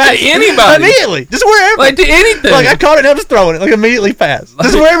totally pass. To anybody. Immediately. Just wherever. To anything. I caught it and I'm just throwing it. Immediately pass.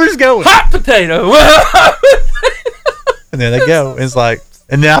 Just wherever it's going. Hot potato. And there they go. It's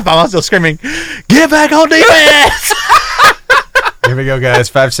and now I find myself screaming, "Get back on defense!" Here we go, guys.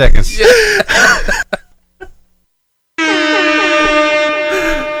 5 seconds. Yeah.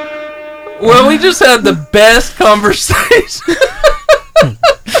 Well, we just had the best conversation.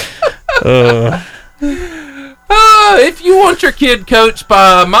 If you want your kid coached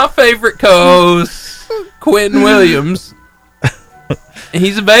by my favorite co-host, Quentin Williams,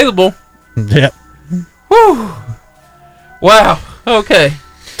 he's available. Yep. Whew. Wow. Okay.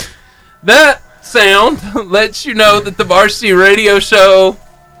 That sound lets you know that the Varsity Radio Show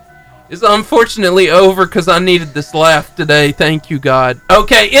is unfortunately over because I needed this laugh today. Thank you, God.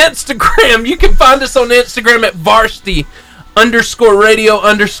 Okay, Instagram. You can find us on Instagram at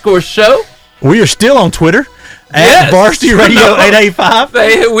varsity_radio_show. We are still on Twitter at Varsity Radio 885.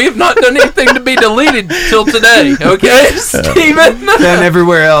 We have not done anything to be deleted till today. Okay, Steven? Then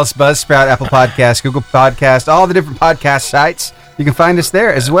everywhere else, Buzzsprout, Apple Podcasts, Google Podcasts, all the different podcast sites. You can find us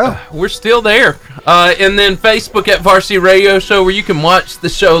there as well. We're still there. And then Facebook at Varsity Radio Show, where you can watch the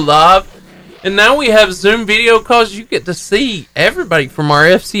show live. And now we have Zoom video calls. You get to see everybody from our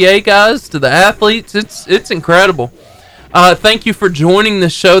FCA guys to the athletes. It's incredible. Thank you for joining the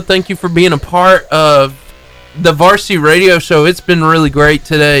show. Thank you for being a part of the Varsity Radio Show. It's been really great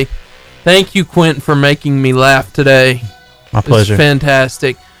today. Thank you, Quentin, for making me laugh today. My pleasure. It's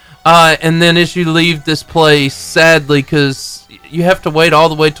fantastic. And then as you leave this place, sadly, because you have to wait all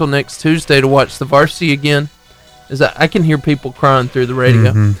the way till next Tuesday to watch the Varsity again. I can hear people crying through the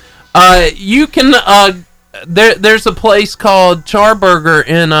radio. Mm-hmm. You can there's a place called Charburger,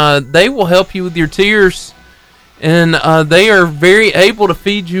 and they will help you with your tears. And they are very able to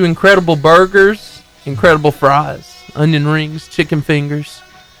feed you incredible burgers, incredible fries, onion rings, chicken fingers,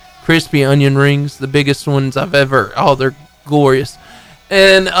 crispy onion rings, the biggest ones I've ever. Oh, they're glorious.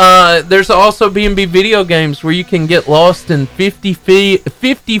 And there's also B&B video games where you can get lost in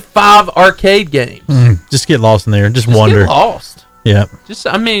 55 arcade games. Just get lost in there. Just wander. Get lost. Yeah.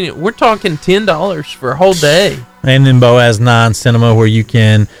 We're talking $10 for a whole day. And then Boaz 9 Cinema, where you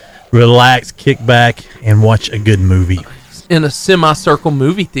can relax, kick back, and watch a good movie. In a semicircle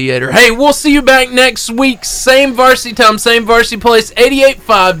movie theater. Hey, we'll see you back next week. Same Varsity time, same Varsity place,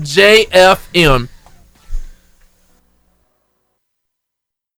 88.5 JFM.